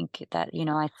you think that,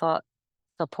 I thought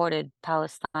supported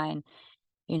Palestine.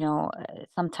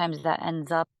 Sometimes that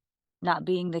ends up not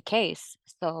being the case.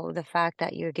 So the fact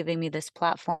that you're giving me this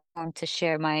platform to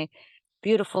share my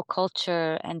beautiful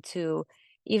culture and to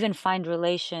even find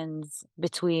relations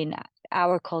between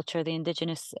our culture, the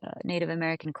Indigenous Native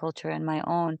American culture, and my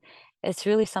own, it's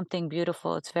really something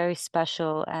beautiful. It's very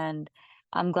special. And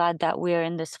I'm glad that we're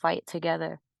in this fight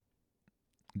together.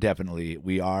 Definitely,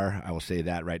 we are. I will say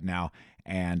that right now.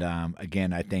 And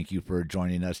again, I thank you for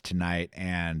joining us tonight.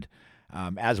 And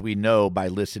as we know by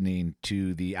listening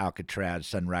to the Alcatraz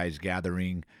Sunrise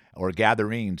Gathering or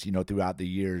gatherings, throughout the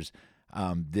years,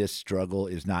 this struggle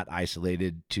is not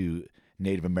isolated to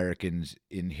Native Americans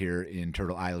here in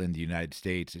Turtle Island, the United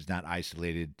States. It's not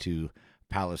isolated to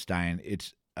Palestine.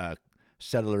 It's a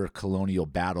settler colonial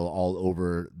battle all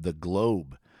over the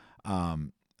globe.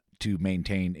 To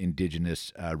maintain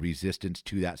indigenous resistance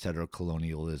to that settler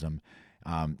colonialism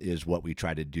is what we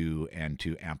try to do and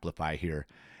to amplify here.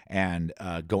 And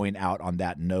going out on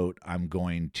that note, I'm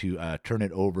going to turn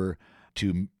it over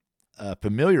to a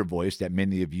familiar voice that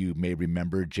many of you may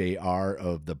remember, JR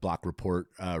of the Block Report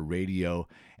radio,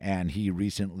 and he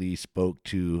recently spoke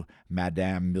to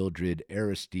Madame Mildred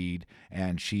Aristide,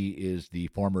 and she is the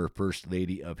former First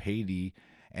Lady of Haiti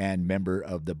and member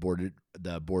of the Board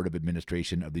of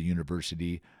Administration of the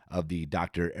University of the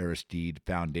Dr. Aristide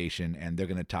Foundation, and they're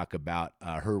going to talk about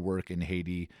her work in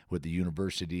Haiti with the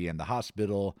university and the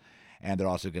hospital. And they're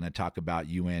also going to talk about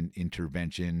UN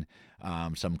intervention,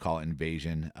 some call it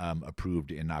invasion,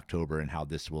 approved in October, and how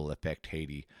this will affect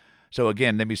Haiti. So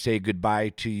again, let me say goodbye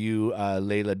to you,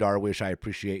 Layla Darwish. I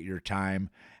appreciate your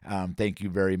time. Thank you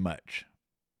very much.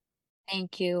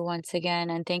 Thank you once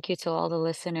again, and thank you to all the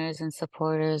listeners and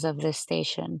supporters of this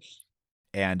station.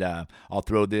 And I'll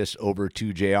throw this over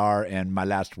to JR, and my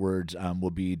last words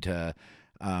will be to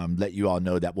let you all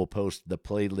know that we'll post the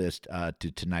playlist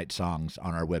to tonight's songs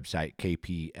on our website,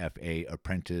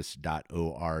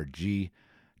 kpfaapprentice.org,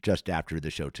 just after the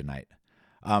show tonight.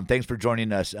 Thanks for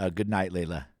joining us. Good night,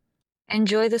 Layla.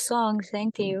 Enjoy the songs.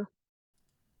 Thank you.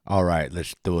 All right,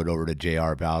 let's throw it over to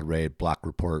J.R. Valdray, Block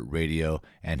Report Radio,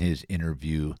 and his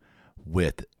interview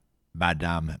with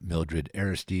Madame Mildred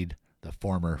Aristide, the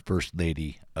former First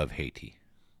Lady of Haiti.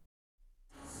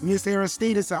 Miss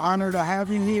Aristide, it's an honor to have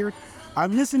you here.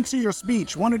 I've listened to your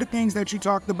speech. One of the things that you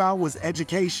talked about was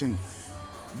education.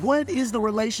 What is the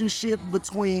relationship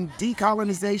between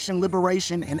decolonization,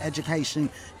 liberation, and education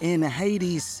in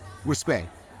Haiti's respect?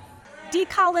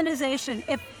 Decolonization,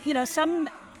 if some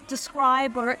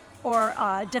describe or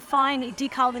define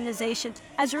decolonization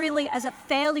as really as a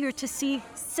failure to see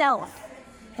self.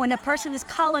 When a person is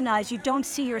colonized, you don't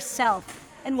see yourself.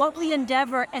 And what we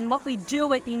endeavor and what we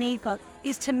do at UNIPA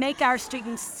is to make our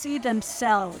students see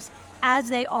themselves as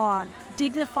they are,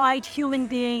 dignified human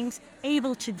beings,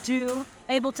 able to do,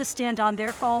 able to stand on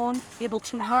their own, able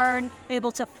to learn,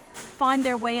 able to find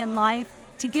their way in life,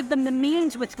 to give them the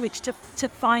means with which to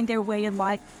find their way in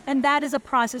life. And that is a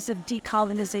process of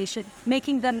decolonization,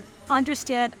 making them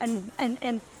understand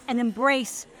and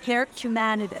embrace their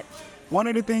humanity. One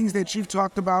of the things that you've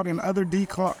talked about and other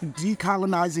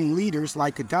decolonizing leaders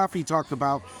like Gaddafi talked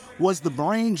about was the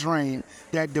brain drain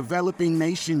that developing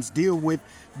nations deal with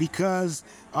because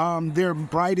their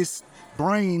brightest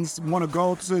brains want to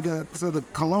go to the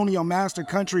colonial master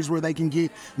countries where they can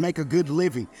make a good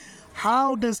living.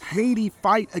 How does Haiti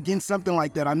fight against something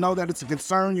like that? I know that it's a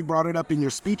concern. You brought it up in your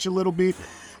speech a little bit.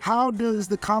 How does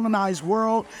the colonized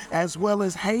world, as well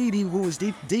as Haiti, who is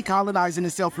decolonizing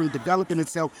itself and developing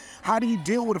itself, how do you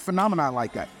deal with a phenomenon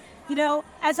like that?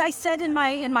 As I said in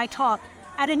my talk,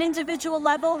 at an individual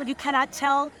level, you cannot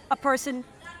tell a person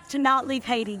to not leave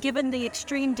Haiti, given the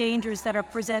extreme dangers that are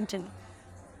presented.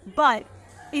 But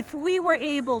if we were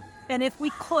able, and if we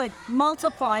could,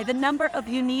 multiply the number of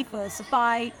UNIFAs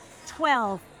by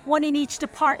 12, one in each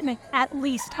department at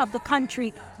least of the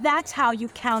country, that's how you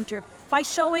counter. By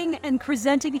showing and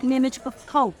presenting an image of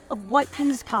hope, of what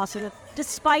is possible,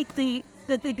 despite the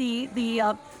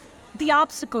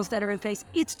obstacles that are in face.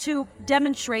 It's to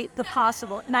demonstrate the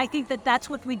possible, and I think that that's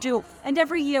what we do. And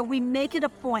every year we make it a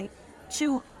point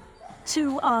to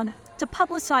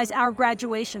publicize our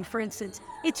graduation. For instance,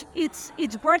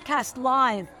 it's broadcast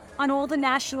live on all the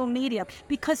national media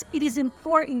because it is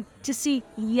important to see,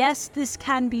 yes, this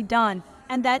can be done.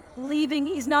 And that leaving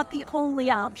is not the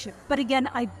only option. But again,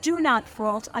 I do not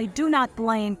fault, I do not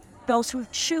blame those who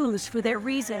choose for their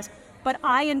reasons. But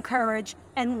I encourage,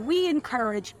 and we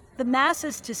encourage, the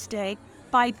masses to stay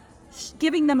by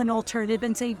giving them an alternative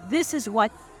and say, this is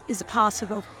what is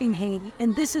possible in Haiti,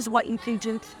 and this is what you can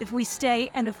do if we stay,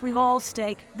 and if we all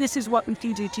stay, this is what we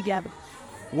can do together.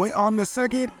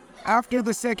 After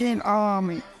the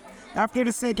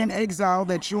second exile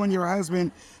that you and your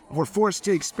husband were forced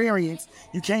to experience,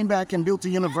 you came back and built a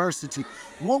university.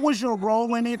 What was your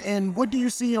role in it, and what do you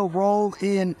see your role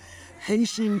in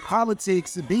Haitian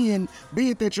politics, be it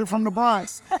that you're from the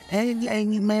Bronx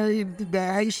and you married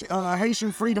the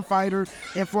Haitian freedom fighter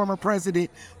and former president,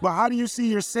 but how do you see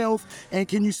yourself, and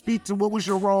can you speak to what was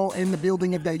your role in the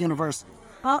building of that university?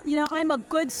 Well, I'm a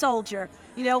good soldier.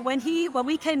 When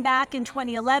we came back in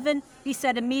 2011, he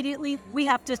said immediately,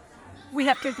 we're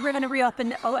going to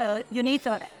reopen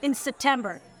UNITA in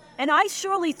September. And I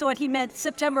surely thought he meant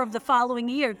September of the following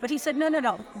year, but he said,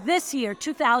 no, this year,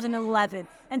 2011.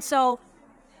 And so,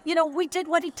 we did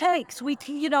what it takes.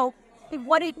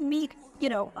 what it means.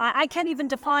 I can't even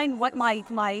define what my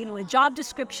job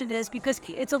description is because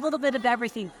it's a little bit of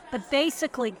everything. But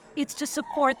basically, it's to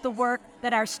support the work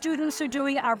that our students are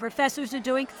doing, our professors are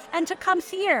doing, and to come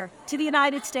here to the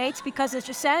United States because, as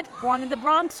you said, born in the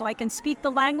Bronx, so I can speak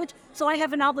the language. So I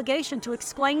have an obligation to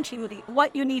explain to you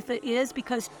what UNIFA is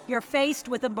because you're faced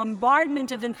with a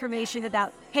bombardment of information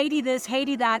about Haiti this,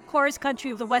 Haiti that, poorest country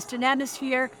of the Western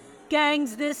Hemisphere,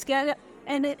 gangs this, gang.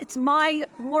 And it's my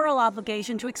moral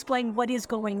obligation to explain what is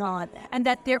going on and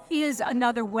that there is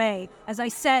another way. As I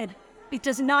said, it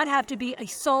does not have to be a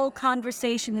sole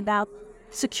conversation about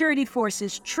security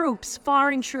forces, troops,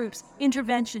 foreign troops,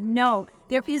 intervention. No,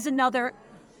 there is another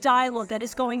dialogue that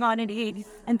is going on in Haiti,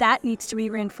 and that needs to be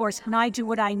reinforced. And I do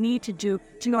what I need to do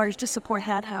in order to support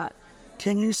that.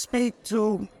 Can you speak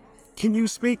to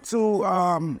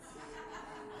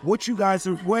what you guys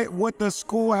are, what the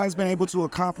school has been able to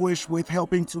accomplish with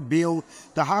helping to build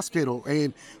the hospital,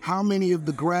 and how many of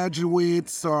the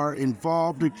graduates are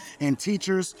involved and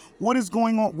teachers? What is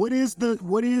going on? What is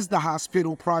the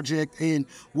hospital project, and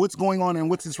what's going on,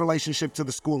 and what's its relationship to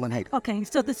the school in Haiti? Okay,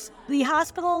 so the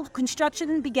hospital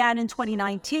construction began in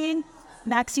 2019.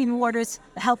 Maxine Waters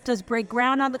helped us break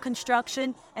ground on the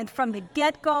construction, and from the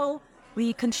get-go,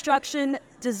 the construction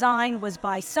design was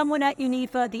by someone at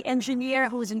UNIFA. The engineer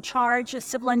who was in charge, a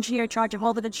civil engineer in charge of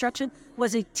all the construction,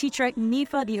 was a teacher at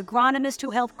UNIFA. The agronomist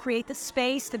who helped create the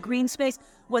space, the green space,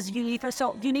 was UNIFA.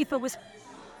 So UNIFA was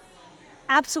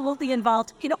absolutely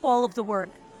involved in all of the work.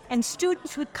 And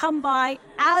students would come by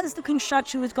as the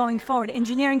construction was going forward,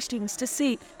 engineering students, to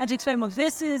see and to explain, well,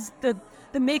 this is the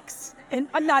mix. And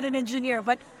I'm not an engineer,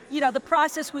 but the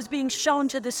process was being shown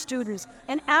to the students.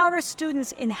 And our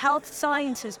students in health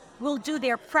sciences will do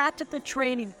their practical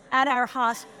training at our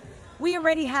hospital. We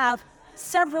already have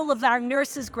several of our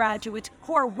nurses graduates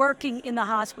who are working in the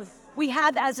hospital. We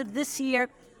have, as of this year,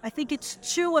 I think it's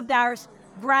 2 of our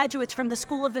graduates from the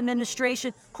School of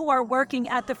Administration who are working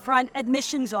at the front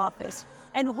admissions office.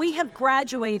 And we have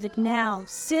graduated now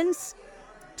since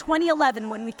 2011,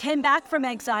 when we came back from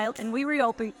exile and we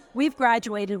reopened, we've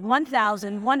graduated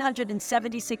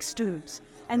 1,176 students.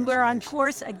 And we're on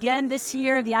course again this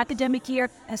year. The academic year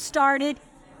has started.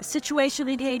 The situation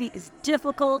in Haiti is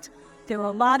difficult. There are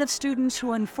a lot of students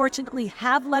who unfortunately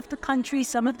have left the country,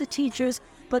 some of the teachers,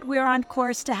 but we're on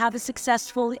course to have a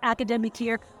successful academic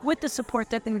year with the support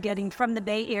that they're getting from the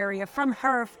Bay Area, from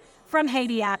HERF, from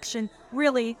Haiti Action.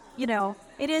 Really,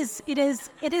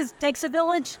 it takes a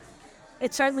village.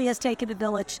 It certainly has taken a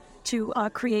village to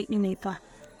create UNIFA.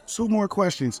 2 more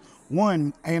questions.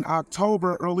 One, in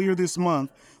October, earlier this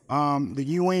month, the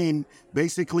UN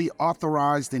basically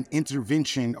authorized an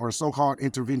intervention, or so-called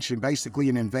intervention, basically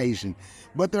an invasion.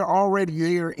 But they're already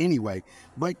there anyway.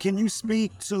 But can you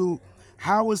speak to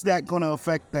how is that going to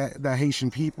affect the Haitian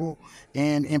people?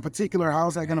 And in particular, how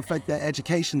is that going to affect the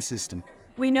education system?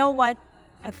 We know what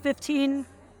a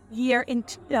 15-year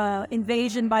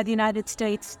invasion by the United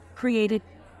States created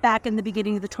back in the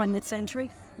beginning of the 20th century.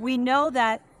 We know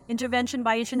that intervention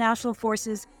by international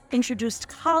forces introduced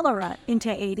cholera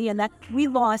into Haiti, and that we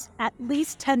lost at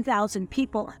least 10,000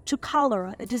 people to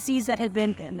cholera, a disease that had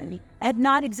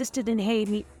not existed in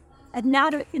Haiti, it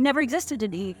never existed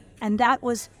in Haiti, and that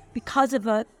was because of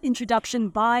an introduction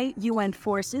by UN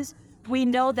forces. We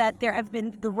know that there have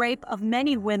been the rape of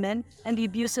many women and the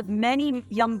abuse of many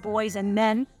young boys and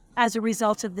men as a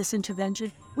result of this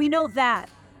intervention. We know that.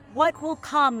 What will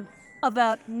come of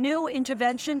a new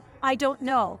intervention, I don't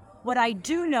know. What I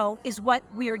do know is what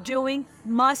we are doing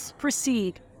must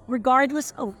proceed,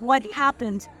 regardless of what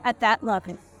happens at that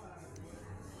level.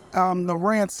 The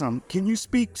ransom. Can you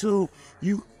speak to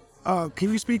the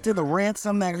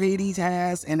ransom that Haiti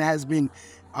has and has been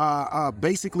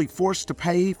basically forced to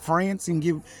pay France, and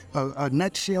give a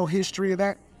nutshell history of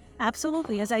that?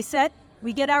 Absolutely. As I said,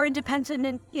 we get our independence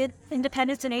in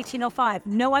 1805.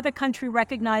 No other country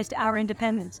recognized our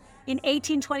independence. In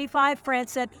 1825,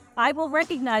 France said, I will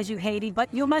recognize you, Haiti,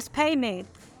 but you must pay me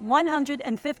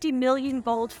 150 million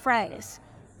gold francs.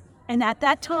 And at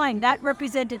that time, that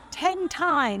represented 10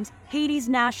 times Haiti's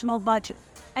national budget.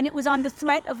 And it was on the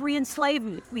threat of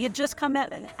re-enslavement. We had just come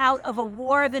out of a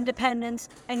war of independence,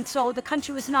 and so the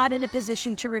country was not in a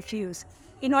position to refuse.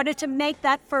 In order to make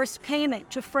that first payment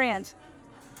to France,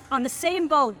 on the same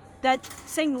boat, that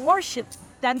same warship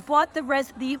that brought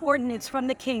the ordinance from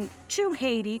the king to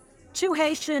Haiti, 2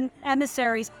 Haitian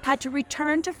emissaries had to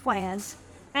return to France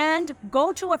and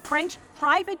go to a French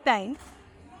private bank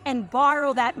and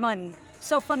borrow that money.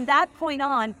 So from that point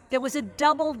on, there was a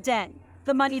double dent.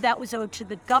 The money that was owed to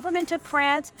the government of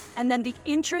France, and then the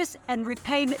interest and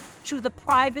repayment to the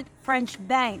private French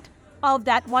bank. of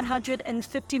that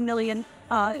 150 million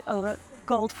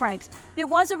gold francs. There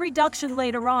was a reduction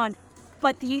later on,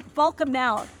 but the bulk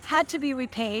amount had to be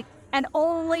repaid, and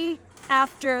only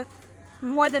after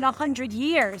more than 100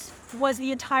 years was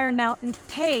the entire amount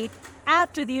paid,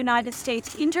 after the United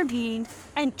States intervened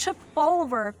and took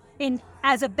over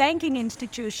as a banking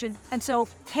institution. And so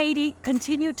Haiti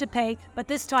continued to pay, but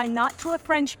this time not to a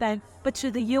French bank, but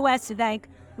to the U.S. bank,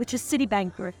 which is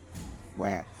Citibank Group.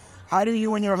 Wow. How do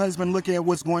you and your husband look at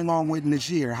what's going on with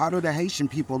Niger? How do the Haitian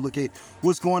people look at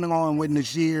what's going on with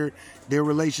Niger, their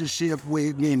relationship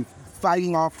with and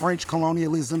fighting off French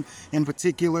colonialism in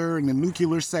particular in the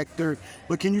nuclear sector?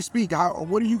 But can you speak?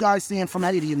 What are you guys seeing from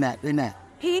Haiti in that?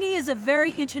 Haiti is a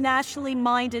very internationally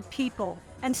minded people.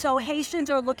 And so Haitians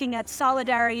are looking at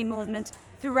solidarity movements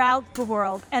throughout the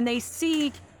world, and they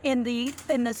see in the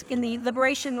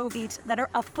liberation movements that are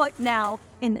afoot now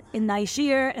in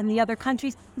Niger and the other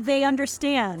countries, they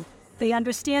understand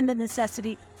the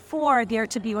necessity for there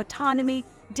to be autonomy,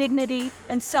 dignity,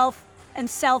 and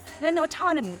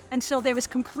autonomy. And so there is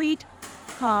complete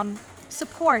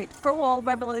support for all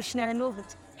revolutionary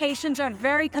movements. Haitians are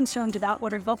very concerned about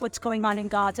what's going on in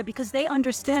Gaza because they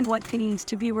understand what it means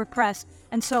to be repressed.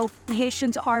 And so the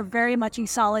Haitians are very much in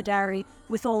solidarity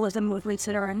with all of the movements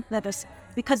that are in us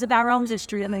because of our own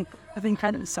history of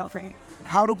incredible suffering.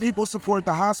 How do people support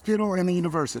the hospital and the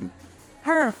university?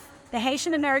 HERF, the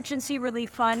Haitian Emergency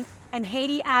Relief Fund, and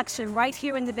Haiti Action right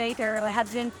here in the Bay Area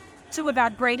have been two of our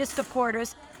greatest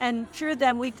supporters, and through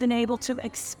them we've been able to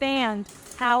expand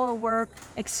our work,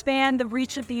 expand the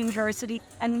reach of the university,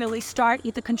 and really start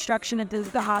with the construction of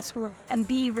the hospital and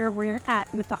be where we're at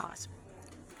with the hospital.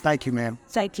 Thank you, ma'am.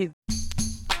 Thank you.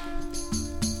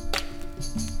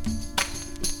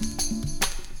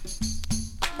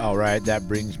 All right, that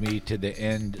brings me to the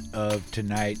end of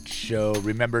tonight's show.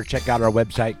 Remember, check out our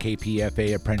website,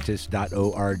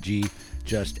 kpfaapprentice.org,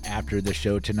 just after the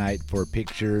show tonight for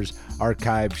pictures,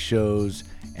 archive shows,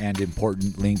 and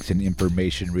important links and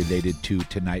information related to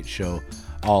tonight's show.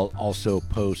 I'll also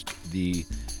post the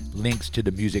links to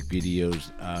the music videos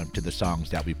to the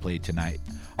songs that we played tonight.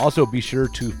 Also, be sure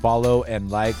to follow and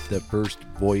like the First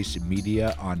Voice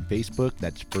Media on Facebook.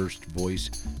 That's First Voice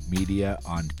Media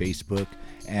on Facebook.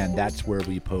 And that's where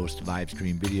we post live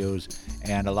stream videos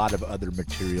and a lot of other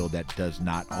material that does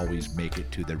not always make it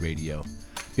to the radio.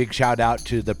 Big shout out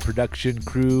to the production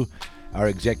crew. Our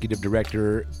executive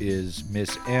director is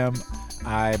Miss M.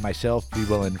 I, myself, Free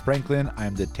Will and Franklin.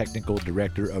 I'm the technical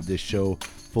director of this show,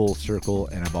 Full Circle,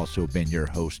 and I've also been your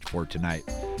host for tonight.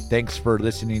 Thanks for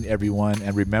listening, everyone.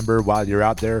 And remember, while you're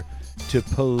out there, to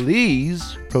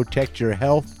please protect your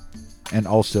health and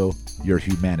also your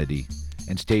humanity.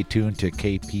 And stay tuned to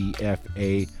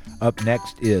KPFA. Up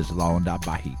next is La Onda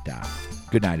Bajita.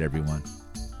 Good night, everyone.